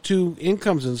have to have two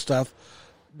incomes and stuff.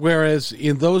 Whereas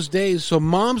in those days, so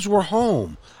moms were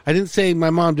home. I didn't say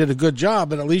my mom did a good job,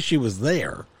 but at least she was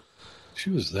there. She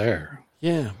was there.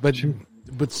 Yeah, but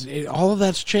all of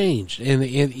that's changed, and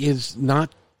it is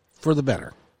not for the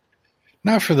better.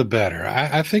 Not for the better.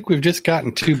 I think we've just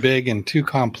gotten too big and too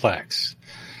complex.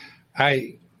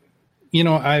 I'm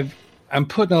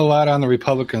putting a lot on the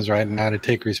Republicans right now to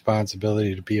take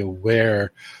responsibility, to be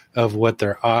aware of what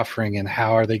they're offering and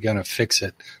how are they going to fix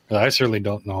it. I certainly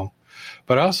don't know.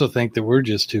 But I also think that we're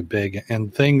just too big,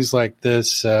 and things like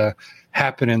this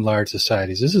happen in large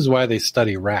societies. This is why they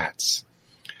study rats.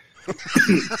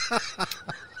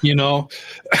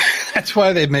 That's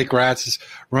why they make rats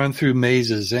run through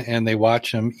mazes and they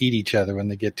watch them eat each other when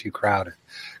they get too crowded.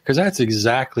 Because that's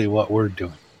exactly what we're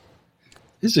doing.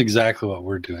 This is exactly what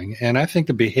we're doing. And I think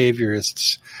the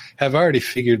behaviorists have already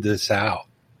figured this out.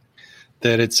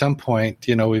 That at some point,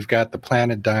 we've got the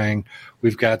planet dying.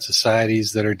 We've got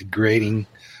societies that are degrading.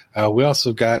 We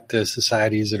also got the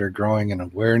societies that are growing in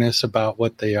awareness about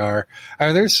what they are.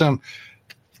 There's some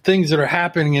things that are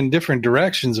happening in different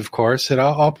directions, of course, at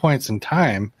all points in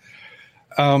time.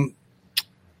 So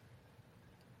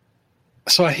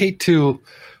I hate to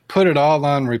put it all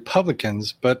on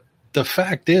Republicans, but the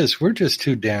fact is we're just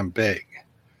too damn big.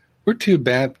 We're too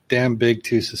damn big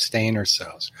to sustain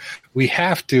ourselves. We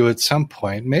have to at some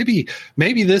point. Maybe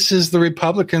this is the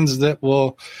Republicans that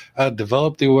will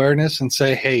develop the awareness and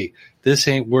say, hey, this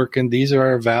ain't working. These are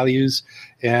our values.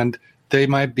 And they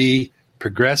might be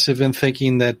progressive in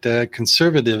thinking that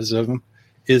conservatism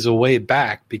is a way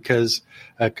back, because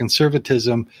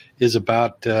conservatism is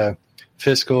about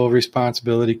fiscal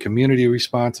responsibility, community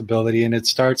responsibility, and it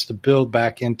starts to build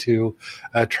back into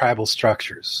tribal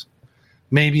structures.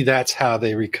 Maybe that's how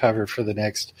they recover for the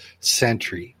next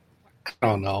century. I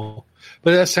don't know.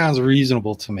 But that sounds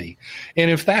reasonable to me. And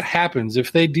if that happens,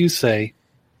 if they do say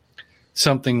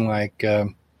something like,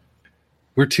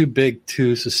 we're too big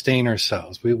to sustain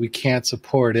ourselves, we can't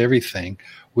support everything,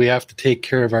 we have to take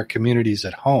care of our communities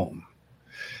at home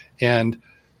and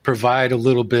provide a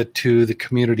little bit to the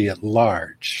community at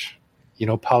large.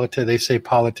 They say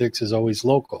politics is always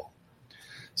local.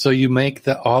 So you make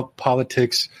all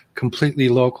politics completely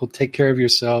local, take care of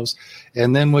yourselves,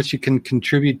 and then what you can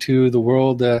contribute to the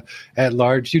world at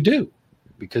large, you do,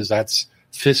 because that's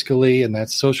fiscally and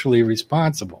that's socially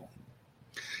responsible.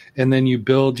 and then you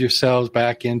build yourselves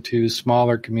back into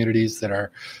smaller communities that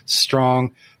are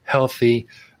strong, healthy,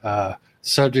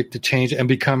 subject to change, and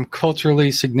become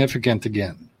culturally significant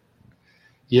again.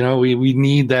 You know, we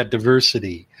need that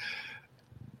diversity.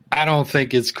 I don't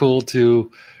think it's cool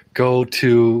to go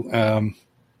to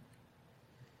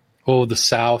the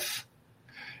South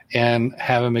and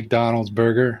have a McDonald's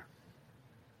burger.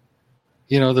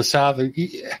 You know, the South. Have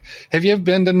you ever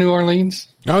been to New Orleans?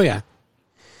 Oh yeah.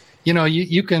 You know,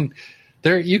 you can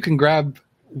grab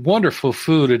wonderful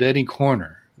food at any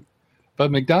corner,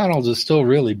 but McDonald's is still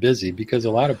really busy because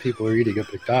a lot of people are eating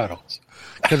at McDonald's.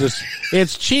 Because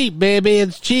it's cheap, baby.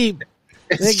 It's cheap.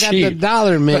 They got the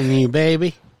dollar menu,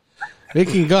 baby. We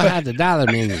can go have the dollar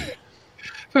menu.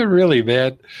 But really,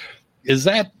 man, is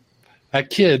that a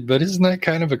kid? But isn't that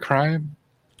kind of a crime?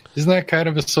 Isn't that kind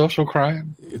of a social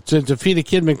crime? To feed a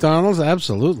kid McDonald's?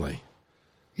 Absolutely.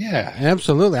 Yeah,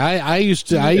 absolutely. I used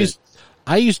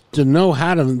to know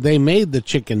how they made the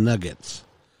chicken nuggets.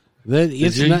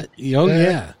 It's not. Oh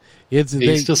yeah. It's they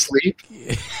used to sleep.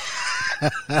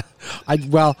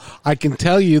 I can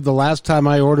tell you the last time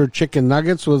I ordered chicken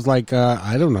nuggets was like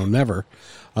I don't know, never.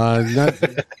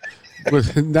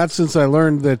 Not since I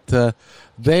learned that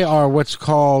they are what's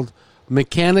called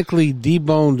mechanically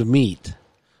deboned meat.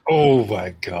 Oh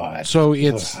my God! So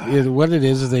what it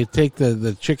is they take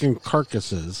the chicken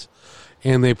carcasses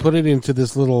and they put it into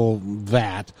this little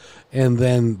vat, and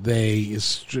then they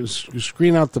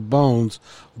screen out the bones,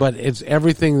 but it's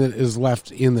everything that is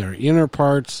left in there, inner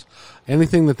parts,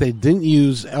 anything that they didn't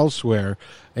use elsewhere,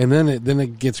 and then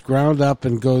it gets ground up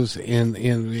and goes and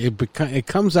it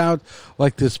comes out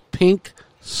like this pink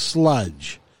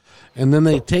sludge, and then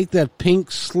they take that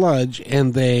pink sludge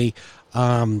and they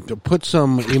put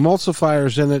some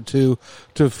emulsifiers in it to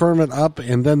firm it up,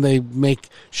 and then they make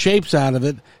shapes out of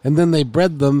it, and then they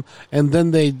bread them, and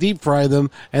then they deep fry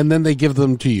them, and then they give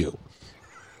them to you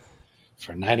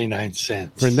for 99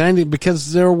 cents.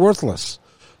 Because they're worthless.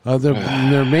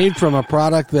 They're made from a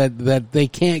product that they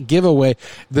can't give away.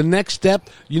 The next step,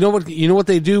 you know what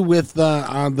they do with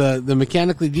the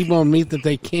mechanically deboned meat that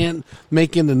they can't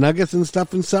make into nuggets and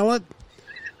stuff and sell it?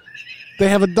 They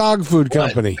have a dog food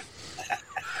company.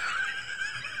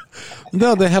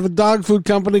 No, they have a dog food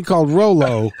company called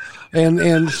Rolo,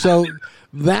 and so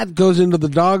that goes into the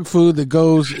dog food that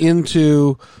goes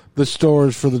into the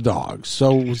stores for the dogs.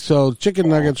 So chicken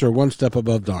nuggets are one step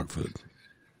above dog food.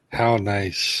 How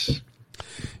nice.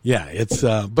 Yeah, it's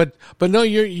but no,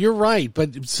 you're right.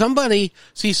 But somebody,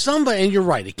 and you're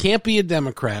right. It can't be a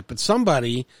Democrat, but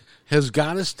somebody has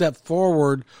got to step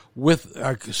forward with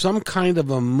some kind of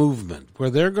a movement where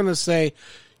they're going to say,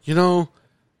 you know,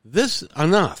 this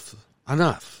enough.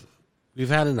 We've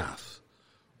had enough.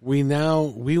 We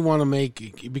want to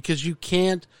make, because you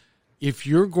can't, if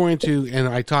you're going to, and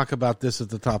I talk about this at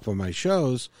the top of my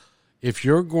shows, if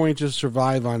you're going to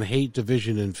survive on hate,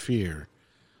 division, and fear,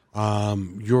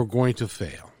 you're going to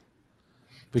fail.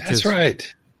 Because that's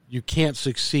right. You can't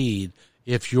succeed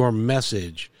if your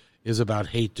message is about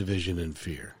hate, division, and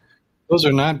fear. Those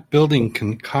are not building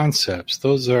concepts.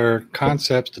 Those are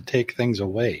concepts to take things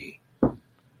away.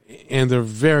 And they're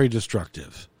very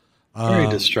destructive. Very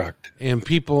destructive. And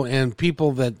people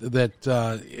that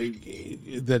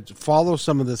follow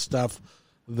some of this stuff,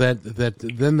 that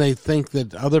then they think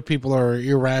that other people are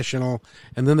irrational,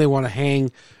 and then they want to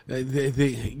hang.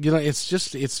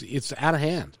 It's out of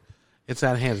hand. It's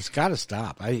out of hand. It's got to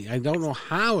stop. I don't know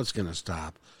how it's going to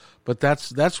stop, but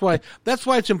that's why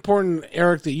it's important,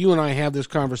 Eric, that you and I have this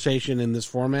conversation in this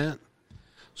format,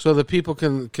 so that people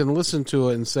can listen to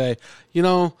it and say, you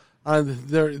know,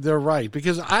 they're right,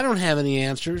 because I don't have any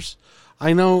answers.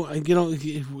 I know, you know,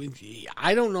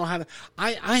 I don't know how to.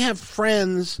 I have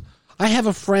friends. I have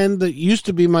a friend that used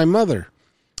to be my mother.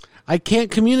 I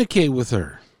can't communicate with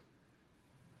her.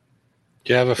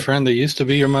 Do you have a friend that used to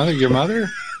be your mother? Your mother?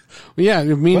 Yeah,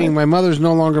 meaning my mother's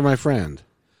no longer my friend.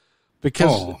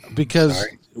 Because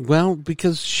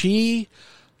she,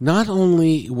 not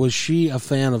only was she a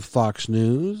fan of Fox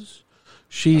News,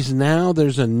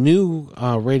 there's a new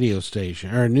radio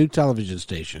station, or a new television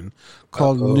station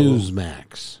called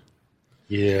Newsmax.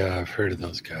 Yeah, I've heard of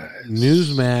those guys.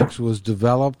 Newsmax was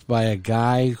developed by a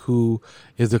guy who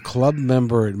is a club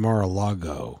member at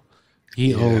Mar-a-Lago.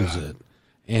 He owns it.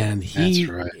 And that's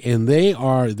right. And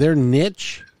their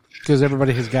niche, because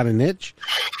everybody has got a niche,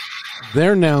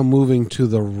 they're now moving to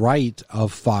the right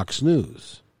of Fox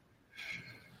News.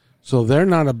 So they're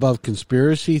not above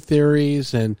conspiracy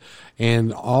theories and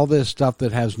all this stuff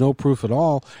that has no proof at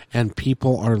all, and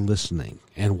people are listening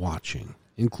and watching,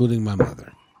 including my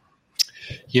mother.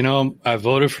 You know, I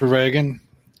voted for Reagan,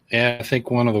 And I think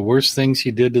one of the worst things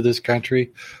he did to this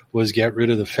country was get rid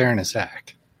of the Fairness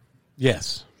Act.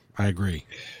 Yes, I agree.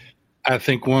 I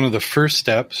think one of the first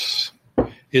steps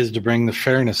is to bring the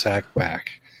Fairness Act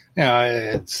back. Now,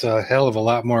 it's a hell of a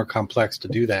lot more complex to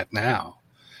do that now,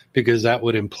 because that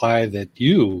would imply that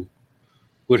you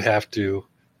would have to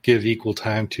give equal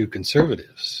time to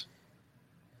conservatives.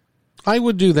 I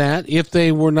would do that if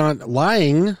they were not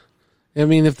lying. I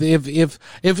mean,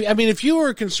 if you were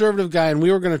a conservative guy and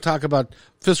we were going to talk about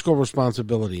fiscal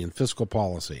responsibility and fiscal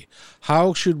policy,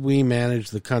 how should we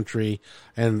manage the country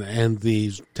and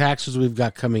these taxes we've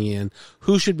got coming in?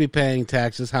 Who should be paying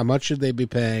taxes? How much should they be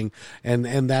paying?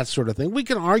 And that sort of thing. We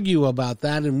can argue about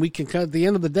that, and we can, at the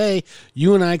end of the day,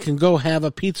 you and I can go have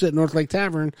a pizza at North Lake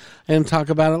Tavern and talk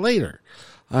about it later,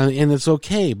 and it's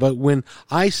okay. But when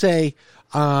I say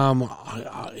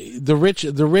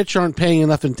the rich aren't paying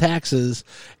enough in taxes,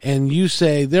 and you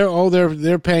say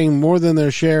they're paying more than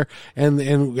their share,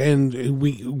 and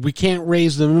we can't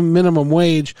raise the minimum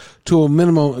wage to a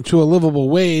livable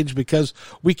wage because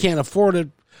we can't afford it.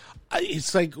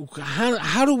 It's like,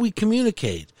 how do we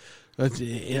communicate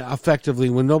effectively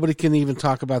when nobody can even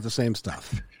talk about the same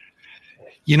stuff?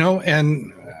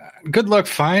 And good luck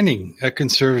finding a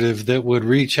conservative that would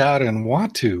reach out and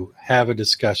want to have a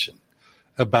discussion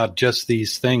about just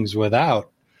these things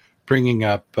without bringing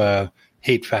up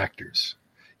hate factors.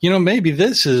 Maybe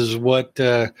this is what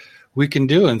we can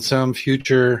do in some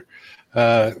future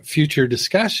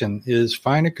discussion, is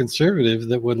find a conservative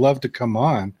that would love to come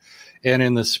on, and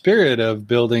in the spirit of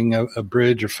building a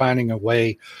bridge or finding a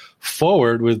way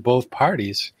forward with both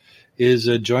parties, is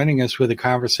joining us with a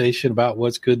conversation about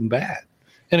what's good and bad.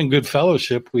 And in good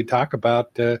fellowship, we talk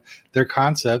about their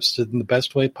concepts in the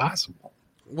best way possible.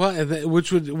 Well,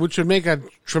 which would make a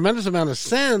tremendous amount of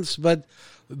sense, but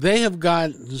they have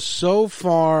got so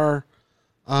far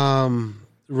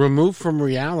removed from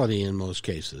reality in most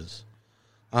cases.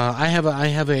 I have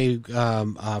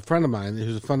a friend of mine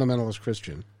who's a fundamentalist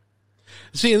Christian.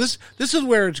 See, this is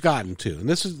where it's gotten to, and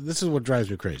this is what drives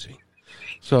me crazy.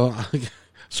 So,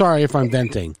 sorry if I'm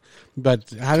venting, but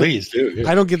please do.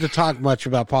 I don't get to talk much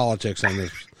about politics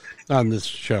on this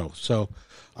show. So.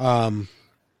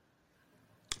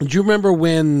 Do you remember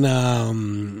when,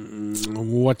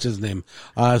 what's his name?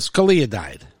 Scalia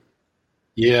died?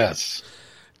 Yes.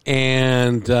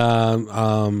 And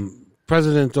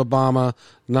President Obama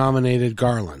nominated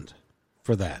Garland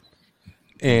for that.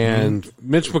 And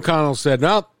Mitch McConnell said,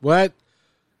 no, what?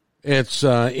 It's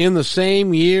in the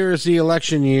same year as the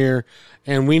election year,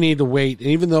 and we need to wait. And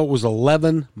even though it was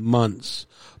 11 months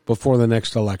before the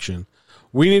next election,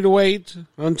 we need to wait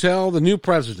until the new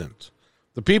president.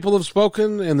 The people have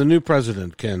spoken, and the new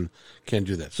president can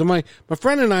do that. So my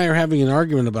friend and I are having an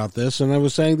argument about this, and I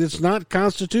was saying it's not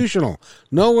constitutional.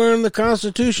 Nowhere in the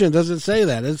Constitution does it say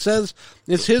that. It says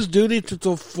it's his duty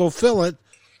to fulfill it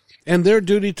and their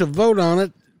duty to vote on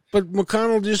it, but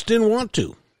McConnell just didn't want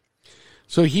to.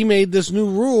 So he made this new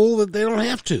rule that they don't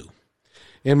have to.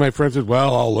 And my friend said,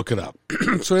 well, I'll look it up.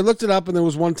 So I looked it up, and there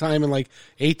was one time in like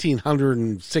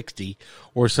 1860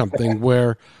 or something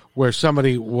where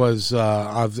somebody was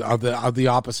of the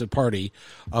opposite party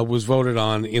was voted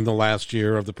on in the last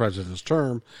year of the president's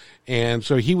term, and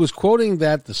so he was quoting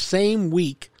that the same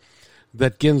week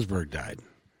that Ginsburg died.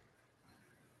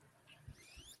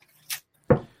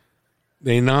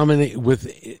 They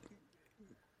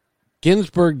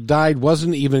Ginsburg died,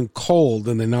 wasn't even cold,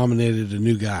 and they nominated a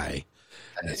new guy.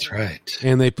 That's right.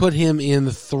 And they put him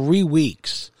in 3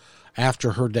 weeks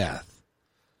after her death.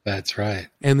 That's right.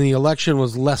 And the election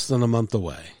was less than a month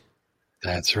away.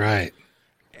 That's right.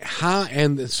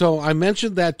 And so I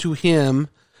mentioned that to him,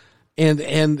 and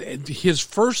his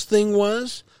first thing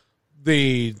was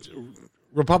the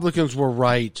Republicans were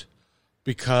right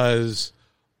because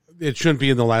it shouldn't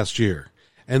be in the last year.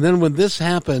 And then when this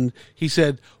happened, he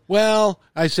said, well,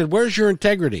 I said, where's your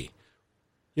integrity?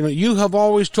 You have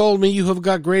always told me you have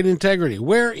got great integrity.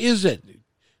 Where is it?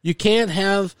 You can't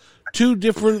have two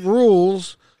different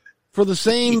rules for the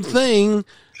same thing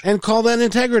and call that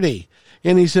integrity.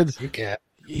 And he said, you can't.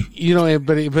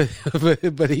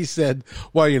 But he said,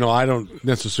 well, I don't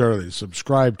necessarily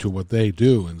subscribe to what they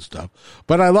do and stuff,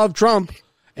 but I love Trump.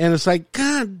 And it's like,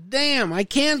 God damn, I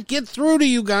can't get through to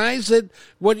you guys that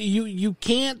what you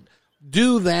can't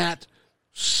do that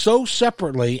so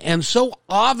separately and so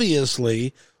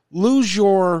obviously lose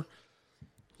your,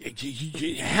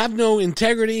 have no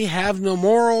integrity, have no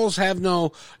morals, have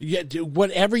no,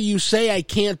 whatever you say I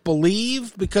can't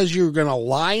believe because you're going to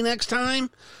lie next time.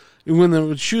 When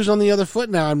the shoe's on the other foot,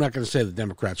 now I'm not going to say the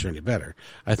Democrats are any better.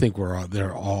 I think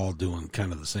they're all doing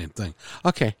kind of the same thing.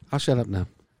 Okay, I'll shut up now.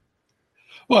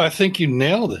 Well, I think you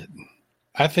nailed it.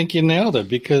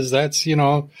 Because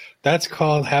that's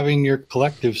called having your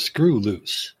collective screw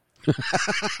loose.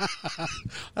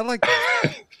 I like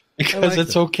that. Because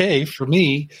it's okay for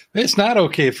me. It's not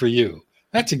okay for you.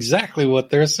 That's exactly what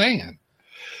they're saying.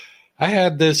 I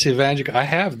have this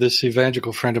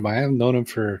evangelical friend of mine. I've known him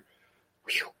for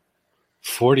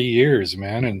 40 years,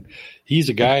 man. And he's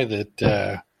a guy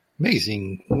that,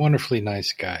 amazing, wonderfully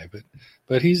nice guy,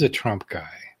 but he's a Trump guy.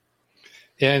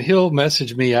 And he'll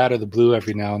message me out of the blue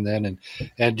every now and then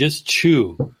and just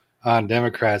chew on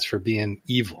Democrats for being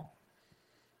evil.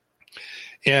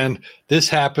 And this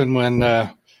happened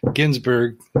when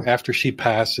Ginsburg, after she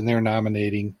passed, and they're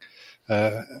nominating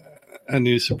a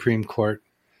new Supreme Court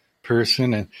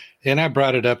person. And I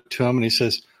brought it up to him, and he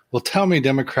says, well, tell me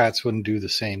Democrats wouldn't do the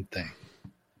same thing.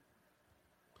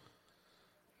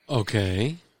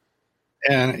 Okay.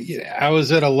 And I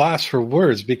was at a loss for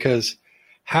words, because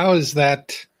how is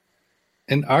that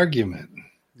an argument?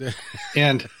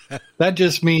 And that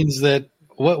just means that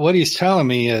what he's telling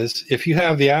me is, if you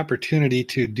have the opportunity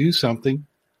to do something,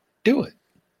 do it.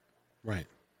 Right.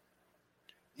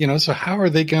 So how are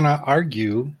they going to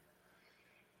argue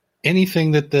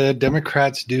anything that the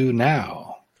Democrats do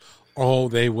now? Oh,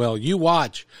 they will. You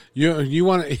watch. You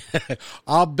want to?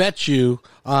 I'll bet you.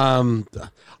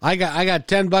 I got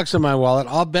 $10 in my wallet.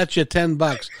 I'll bet you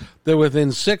 $10 that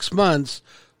within 6 months,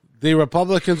 the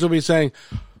Republicans will be saying,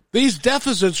 these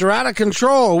deficits are out of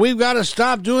control. We've got to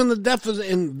stop doing the deficit.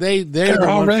 And they're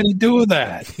already doing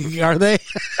that. Are they?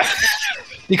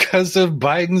 Because of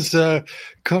Biden's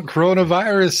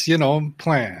coronavirus,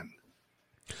 plan.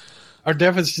 Our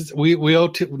deficit,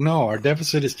 our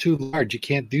deficit is too large. You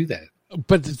can't do that.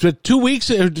 But 2 weeks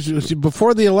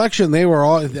before the election, they were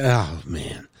all, oh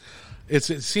man,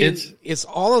 it's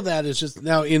all of that is just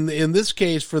now in this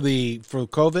case for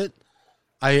COVID,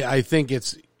 I think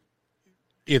it's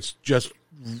just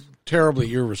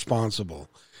terribly irresponsible.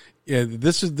 Yeah,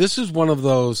 this is one of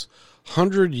those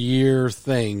 100-year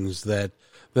things that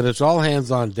it's all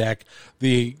hands on deck.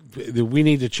 We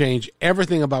need to change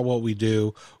everything about what we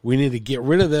do. We need to get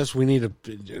rid of this. They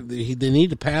need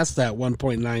to pass that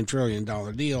 $1.9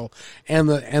 trillion deal, and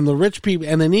the rich people,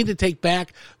 and they need to take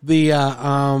back the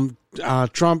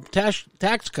Trump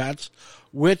tax cuts,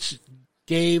 which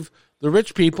gave the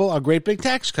rich people a great big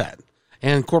tax cut,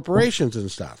 and corporations and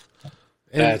stuff.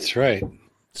 That's right.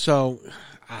 So,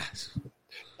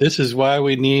 this is why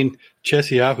we need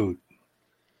Chessie Yahoo.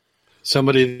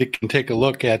 Somebody that can take a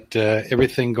look at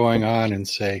everything going on and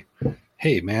say,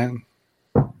 hey, man,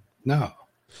 no.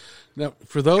 Now,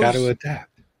 for those, got to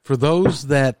adapt. For those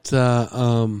that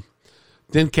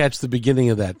didn't catch the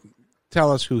beginning of that,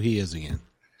 tell us who he is again.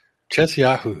 Chessie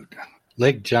Yahoo,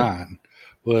 Lake John,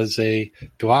 was a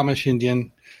Duwamish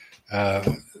Indian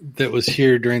that was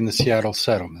here during the Seattle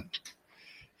settlement.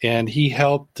 And he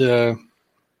helped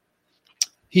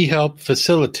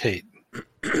facilitate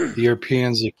the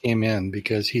Europeans that came in,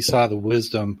 because he saw the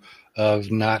wisdom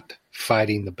of not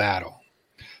fighting the battle,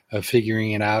 of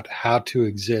figuring it out, how to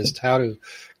exist, how to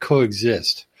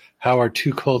coexist, how are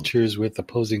two cultures with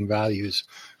opposing values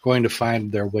going to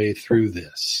find their way through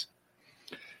this.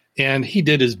 And he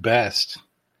did his best.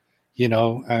 We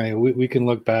can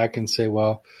look back and say,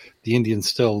 well, the Indians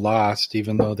still lost,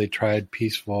 even though they tried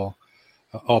peaceful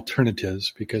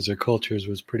alternatives, because their cultures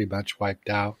was pretty much wiped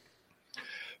out.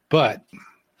 But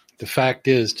the fact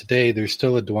is, today there's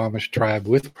still a Duwamish tribe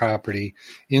with property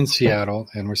in Seattle,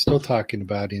 and we're still talking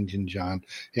about Indian John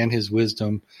and his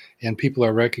wisdom, and people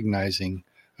are recognizing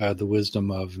the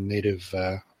wisdom of native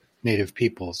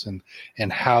peoples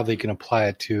and how they can apply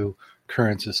it to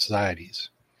current societies.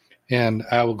 And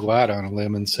I will go out on a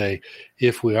limb and say,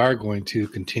 if we are going to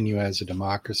continue as a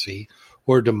democracy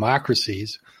or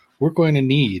democracies, we're going to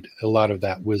need a lot of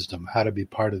that wisdom, how to be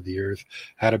part of the earth,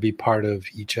 how to be part of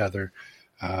each other,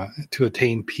 to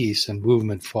attain peace and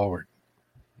movement forward.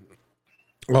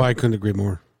 Oh, I couldn't agree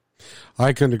more.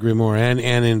 And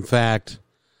in fact,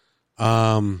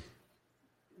 we're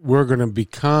going to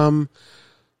become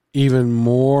even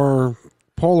more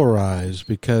polarized,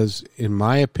 because in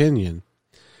my opinion,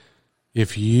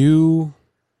 if you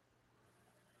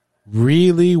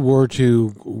really were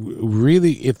to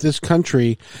if this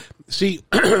country, see,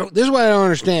 this is what I don't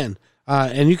understand,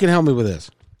 and you can help me with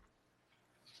this.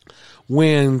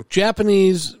 When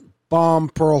Japanese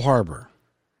bombed Pearl Harbor,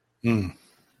 December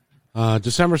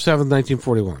 7th,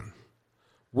 1941,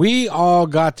 we all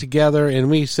got together and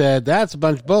we said, that's a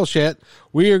bunch of bullshit.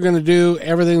 We are going to do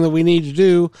everything that we need to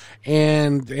do.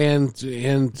 And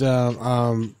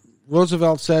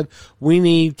Roosevelt said we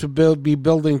need to be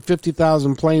building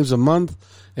 50,000 planes a month,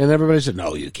 and everybody said,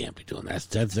 no, you can't be doing that.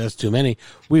 That's too many.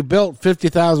 We built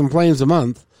 50,000 planes a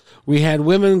month. We had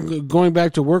women going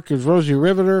back to work as Rosie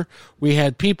Riveter. We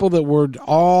had people that were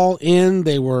all in.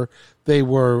 They were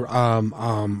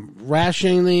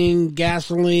rationing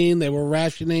gasoline. They were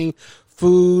rationing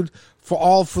food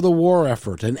for the war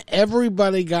effort, and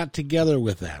everybody got together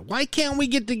with that. Why can't we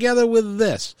get together with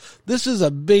this? This is a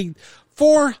big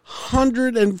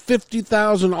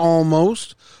 450,000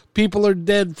 almost people are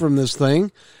dead from this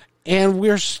thing, and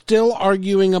we're still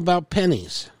arguing about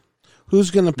pennies. Who's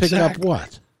going to pick up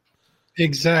what?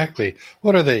 Exactly.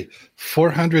 What are they?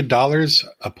 $400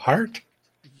 apart?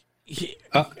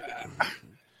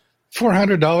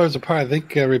 $400 apart. I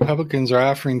think Republicans are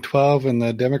offering 12 and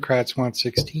the Democrats want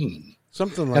 16.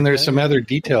 Something like that. And there's some other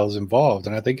details involved.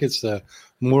 And I think it's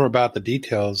more about the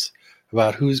details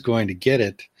about who's going to get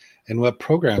it and what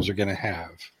programs are going to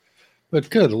have. But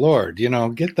good Lord,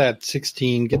 get that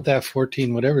 16, get that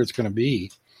 14, whatever it's going to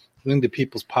be, into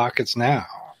people's pockets now.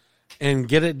 And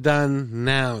get it done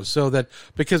now, so that,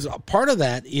 because part of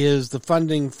that is the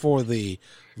funding for the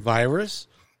virus,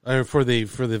 for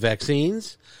the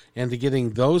vaccines, and to getting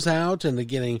those out, and to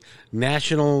getting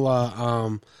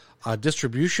national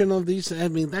distribution of these. I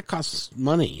mean, that costs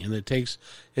money, and it takes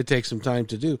some time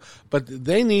to do. But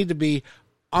they need to be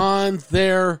on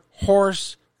their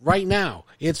horse right now.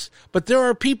 But there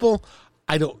are people,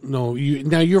 I don't know.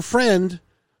 Now, your friend,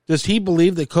 does he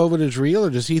believe that COVID is real,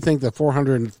 or does he think the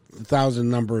 400,000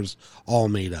 number is all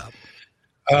made up?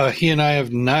 He and I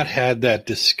have not had that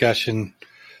discussion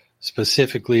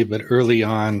specifically, but early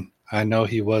on, I know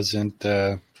he wasn't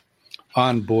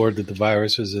on board that the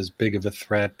virus was as big of a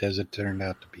threat as it turned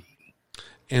out to be.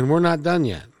 And we're not done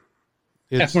yet.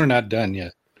 We're not done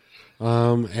yet.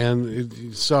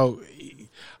 So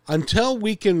until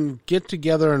we can get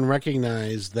together and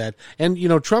recognize that, and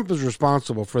Trump is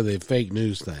responsible for the fake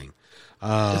news thing.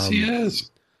 Yes, he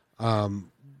is.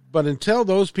 But until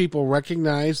those people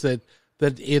recognize that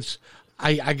it's,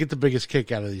 I get the biggest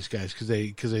kick out of these guys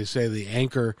because they say the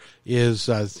anchor is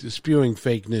spewing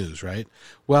fake news, right?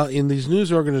 Well, in these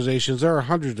news organizations, there are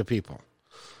hundreds of people,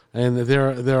 and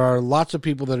there are lots of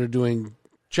people that are doing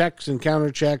checks and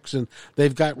counter checks, and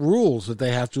they've got rules that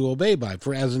they have to obey by.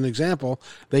 For as an example,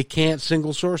 they can't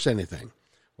single source anything.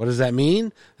 What does that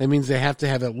mean? That means they have to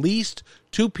have at least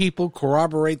two people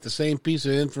corroborate the same piece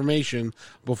of information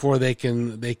before they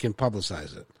can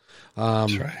publicize it.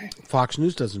 That's right. Fox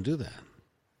News doesn't do that.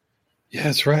 Yeah,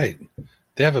 that's right.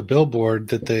 They have a billboard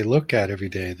that they look at every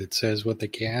day that says what they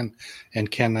can and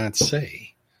cannot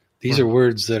say. These are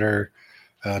words that are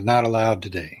not allowed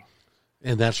today.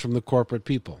 And that's from the corporate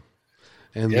people.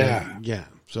 And yeah.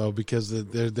 So because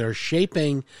they're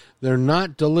shaping, they're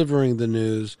not delivering the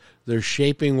news, they're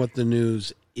shaping what the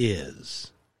news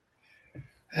is.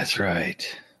 That's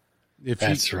right.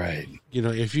 That's right.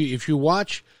 If you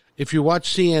watch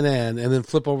CNN and then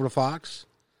flip over to Fox,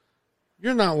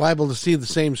 you're not liable to see the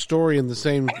same story in the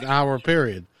same hour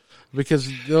period, because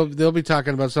they'll be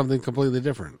talking about something completely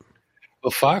different.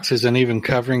 Well, Fox isn't even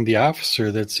covering the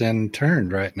officer that's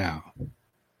interned right now.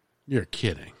 You're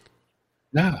kidding.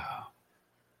 No,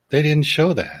 they didn't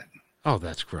show that. Oh,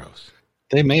 that's gross.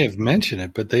 They may have mentioned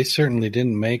it, but they certainly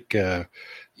didn't make, the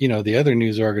other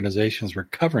news organizations were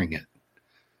covering it.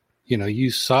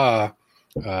 You saw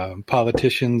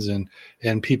politicians and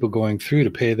people going through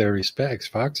to pay their respects.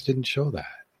 Fox didn't show that.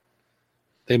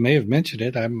 They may have mentioned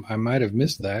it. I might have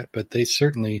missed that, but they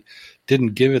certainly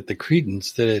didn't give it the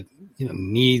credence that it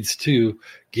needs to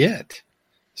get.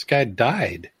 This guy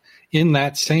died in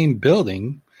that same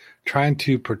building trying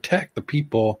to protect the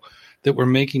people that were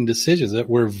making decisions, that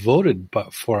were voted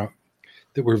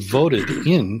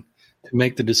in to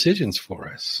make the decisions for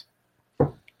us.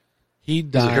 He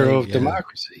died. He's a hero of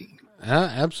democracy.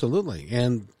 Absolutely.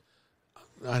 And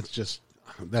that is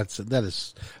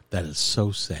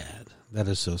so sad. That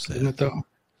is so sad. Isn't it though?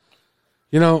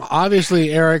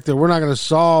 Obviously, Eric, that we're not going to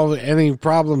solve any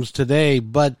problems today,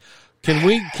 but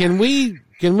can we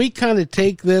kind of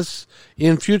take this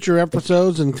in future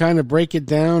episodes and kind of break it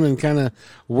down and kind of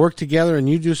work together, and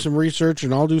you do some research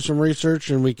and I'll do some research,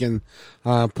 and we can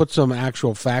put some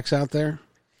actual facts out there?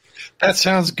 That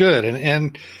sounds good.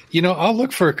 And I'll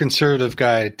look for a conservative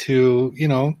guy to,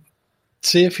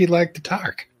 see if he'd like to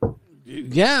talk.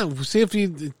 Yeah. See if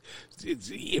he,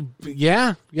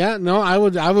 yeah. No, I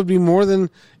would be more than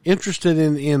interested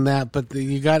in that, but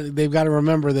they've got to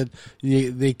remember that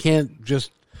they can't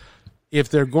just, if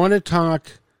they're going to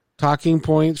talking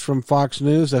points from Fox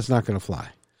News, that's not going to fly.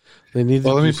 They need.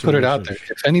 Well, let me put it out there.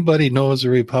 If anybody knows a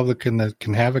Republican that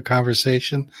can have a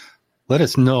conversation, let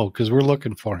us know, because we're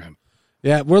looking for him.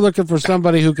 Yeah, we're looking for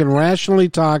somebody who can rationally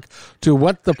talk to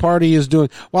what the party is doing.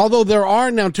 Although there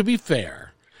are now, to be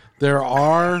fair, there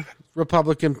are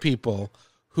Republican people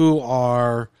who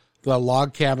are the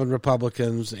log cabin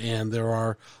Republicans, and there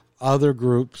are other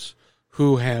groups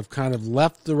who have kind of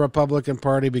left the Republican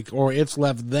Party, or it's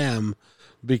left them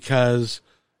because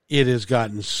it has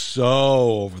gotten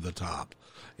so over the top.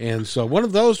 And so one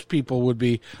of those people would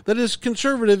be that is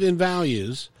conservative in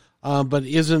values, but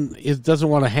doesn't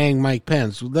want to hang Mike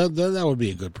Pence. That would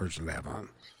be a good person to have on.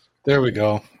 There we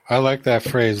go. I like that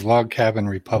phrase, log cabin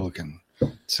Republican.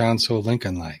 Sounds so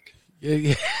Lincoln-like.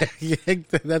 Yeah,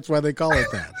 that's why they call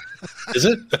it that. Is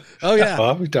it? Oh, yeah.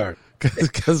 Oh, darn.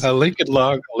 Because A Lincoln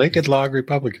log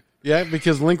Republican. Yeah,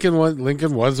 because Lincoln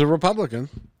was a Republican.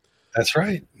 That's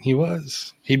right. He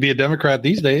was. He'd be a Democrat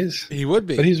these days. He would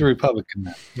be. But he's a Republican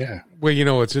now. Yeah. Well,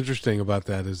 what's interesting about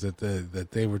that is that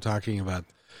that they were talking about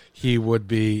he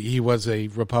was a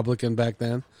Republican back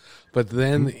then, but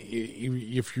then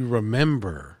if you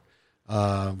remember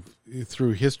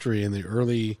through history in the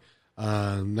early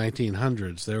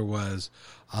 1900s, there was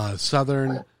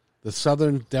the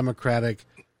Southern Democratic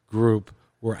group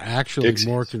were actually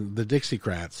Dixies. the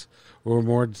Dixiecrats were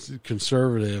more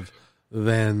conservative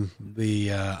than the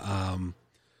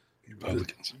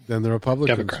Republicans. than the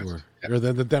Republicans Democrats. were, Yep. or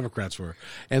than the Democrats were,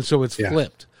 and so it's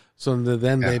flipped. So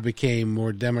then they became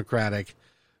more Democratic.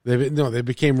 They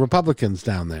became Republicans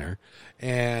down there,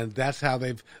 and that's how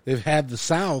they've had the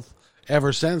South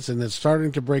ever since. And it's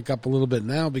starting to break up a little bit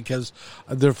now because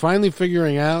they're finally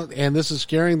figuring out, and this is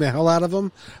scaring the hell out of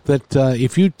them, that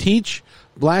if you teach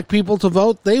black people to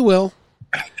vote, they will,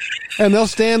 and they'll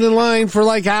stand in line for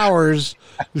like hours.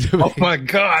 Oh my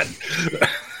God!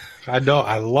 I know.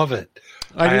 I love it.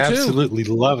 I do too. Absolutely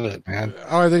love it, man.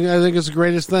 Oh, I think it's the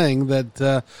greatest thing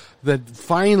that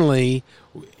finally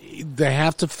they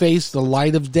have to face the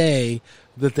light of day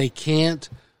that they can't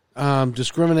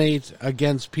discriminate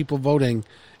against people voting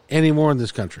anymore in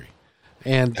this country.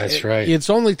 And That's right. It's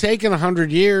only taken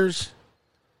 100 years.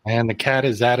 And the cat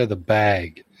is out of the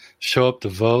bag. Show up to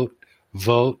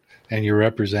vote, and you're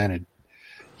represented.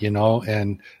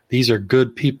 And these are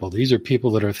good people. These are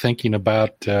people that are thinking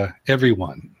about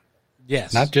everyone.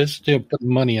 Yes. Not just putting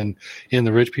money in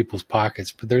the rich people's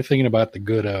pockets, but they're thinking about the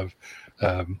good of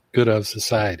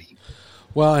society.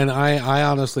 Well, and I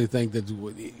honestly think that,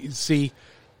 see,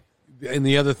 and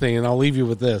the other thing, and I'll leave you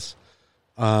with this,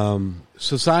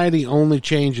 society only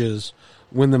changes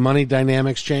when the money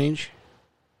dynamics change.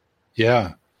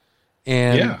 Yeah.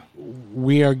 And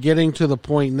we are getting to the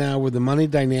point now where the money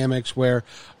dynamics where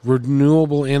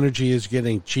renewable energy is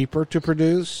getting cheaper to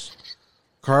produce.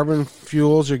 Carbon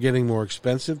fuels are getting more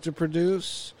expensive to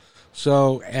produce.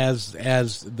 So as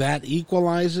that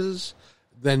equalizes,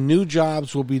 then new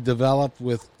jobs will be developed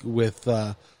with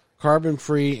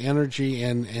carbon-free energy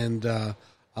and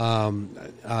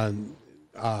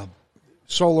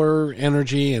solar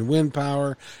energy and wind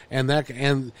power, and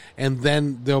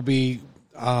then there'll be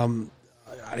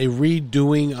a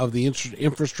redoing of the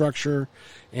infrastructure,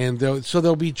 and so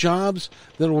there'll be jobs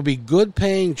that will be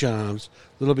good-paying jobs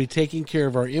that'll be taking care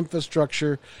of our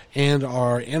infrastructure and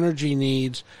our energy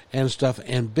needs and stuff.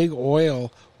 And big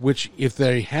oil, which if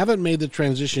they haven't made the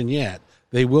transition yet,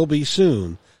 they will be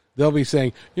soon. They'll be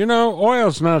saying,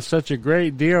 oil's not such a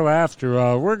great deal after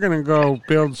all. We're going to go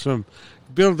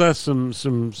build us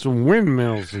some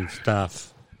windmills and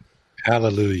stuff.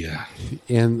 Hallelujah.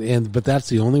 But that's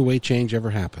the only way change ever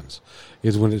happens,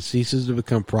 is when it ceases to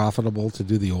become profitable to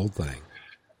do the old thing.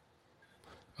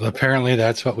 Well, apparently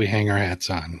that's what we hang our hats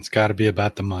on. It's got to be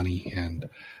about the money, and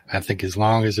I think as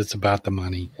long as it's about the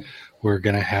money, we're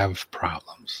going to have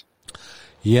problems.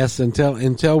 Yes,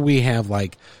 until we have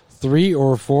like 3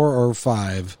 or 4 or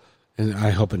 5, and I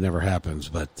hope it never happens,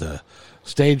 but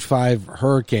stage 5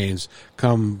 hurricanes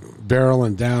come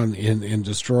barreling down and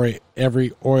destroy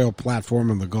every oil platform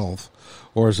in the Gulf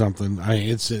or something.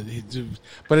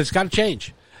 But it's got to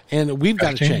change, and we've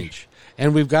got to change.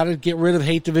 And we've got to get rid of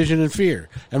hate, division, and fear.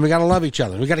 And we got to love each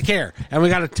other. We got to care. And we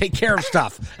got to take care of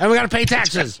stuff. And we got to pay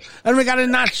taxes. And we got to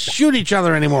not shoot each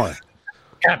other anymore.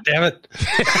 God damn it.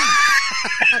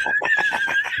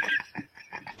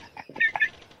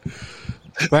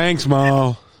 Thanks,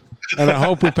 Mo. And I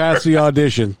hope we pass the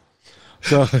audition.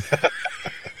 So,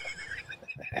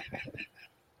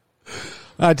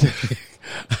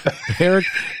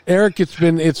 Eric, it's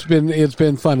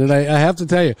been fun, and I have to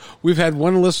tell you, we've had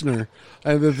one listener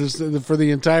for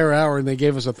the entire hour, and they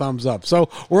gave us a thumbs up. So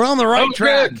we're on the right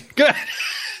track. Good.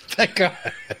 Thank God.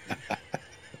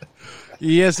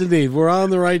 Yes, indeed, we're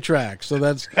on the right track. So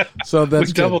that's we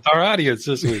doubled our audience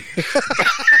this week.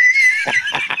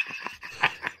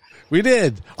 We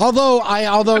did. Although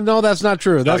no, that's not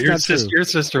true. That's not true. Your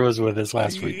sister was with us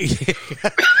last week.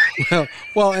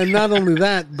 well, and not only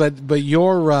that, but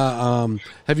your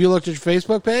have you looked at your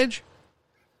Facebook page?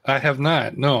 I have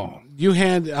not. No. You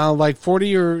had like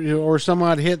 40 or some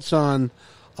odd hits on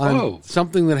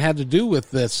something that had to do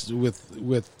with this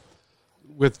with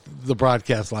the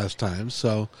broadcast last time.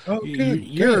 So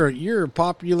you're a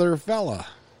popular fella.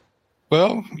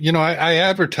 Well, I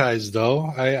advertised though.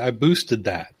 I boosted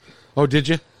that. Oh, did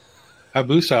you?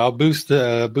 I'll boost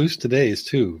today's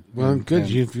too. Well,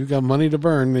 good. If you got money to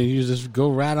burn, then you just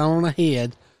go right on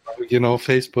ahead.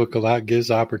 Facebook gives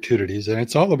opportunities, and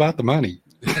it's all about the money.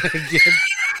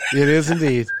 It is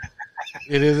indeed.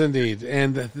 It is indeed.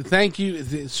 And thank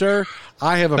you, sir.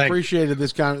 I have appreciated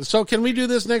this conversation. So can we do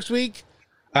this next week?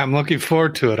 I'm looking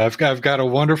forward to it. I've got a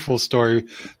wonderful story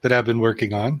that I've been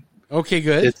working on. Okay,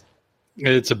 good.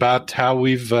 It's about how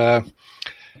we've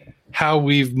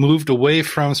moved away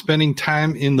from spending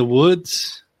time in the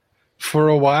woods for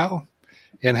a while,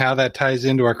 and how that ties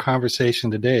into our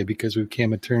conversation today, because we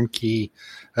became a turnkey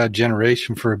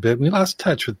generation for a bit. We lost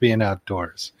touch with being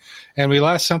outdoors, and we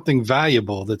lost something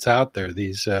valuable that's out there.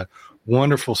 These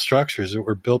wonderful structures that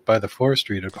were built by the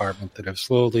forestry department that have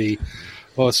slowly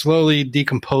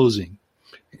decomposing.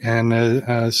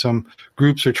 And some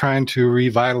groups are trying to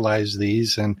revitalize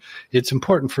these, and it's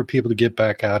important for people to get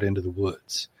back out into the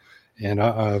woods. And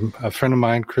a friend of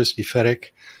mine, Christy Fedek,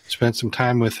 spent some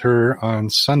time with her on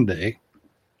Sunday,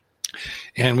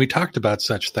 and we talked about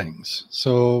such things.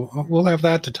 So we'll have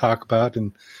that to talk about,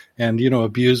 and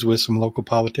abuse with some local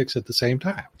politics at the same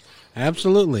time.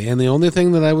 Absolutely. And the only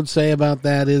thing that I would say about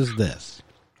that is this.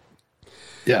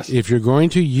 Yes. If you're going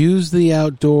to use the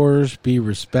outdoors, be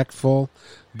respectful,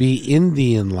 be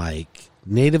Indian-like,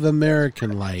 Native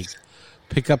American-like,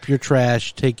 pick up your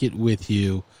trash, take it with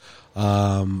you,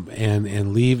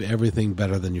 and leave everything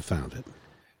better than you found it.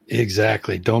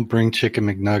 Exactly. Don't bring chicken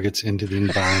McNuggets into the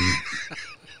environment.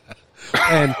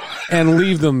 and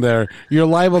leave them there. You're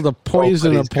liable to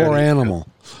poison a poor animal.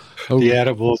 The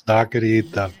animal's not going to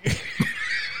eat them.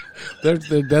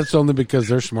 That's only because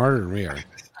they're smarter than we are.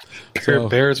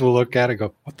 Bears will look at it and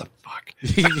go, what the fuck?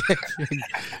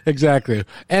 Exactly.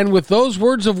 And with those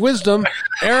words of wisdom,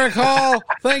 Eric Hall,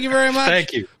 thank you very much.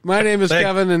 Thank you. My name is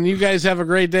Kevin, and you guys have a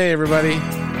great day, everybody.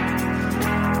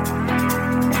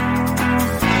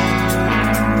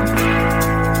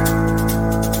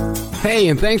 Hey,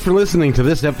 and thanks for listening to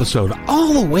this episode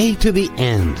all the way to the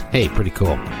end. Hey, pretty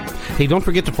cool. Hey, don't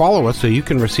forget to follow us so you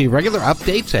can receive regular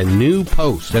updates and new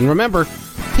posts. And remember,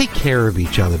 take care of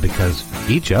each other, because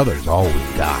each other's all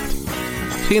we've got.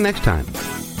 See you next time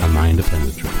on My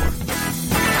Independence Report.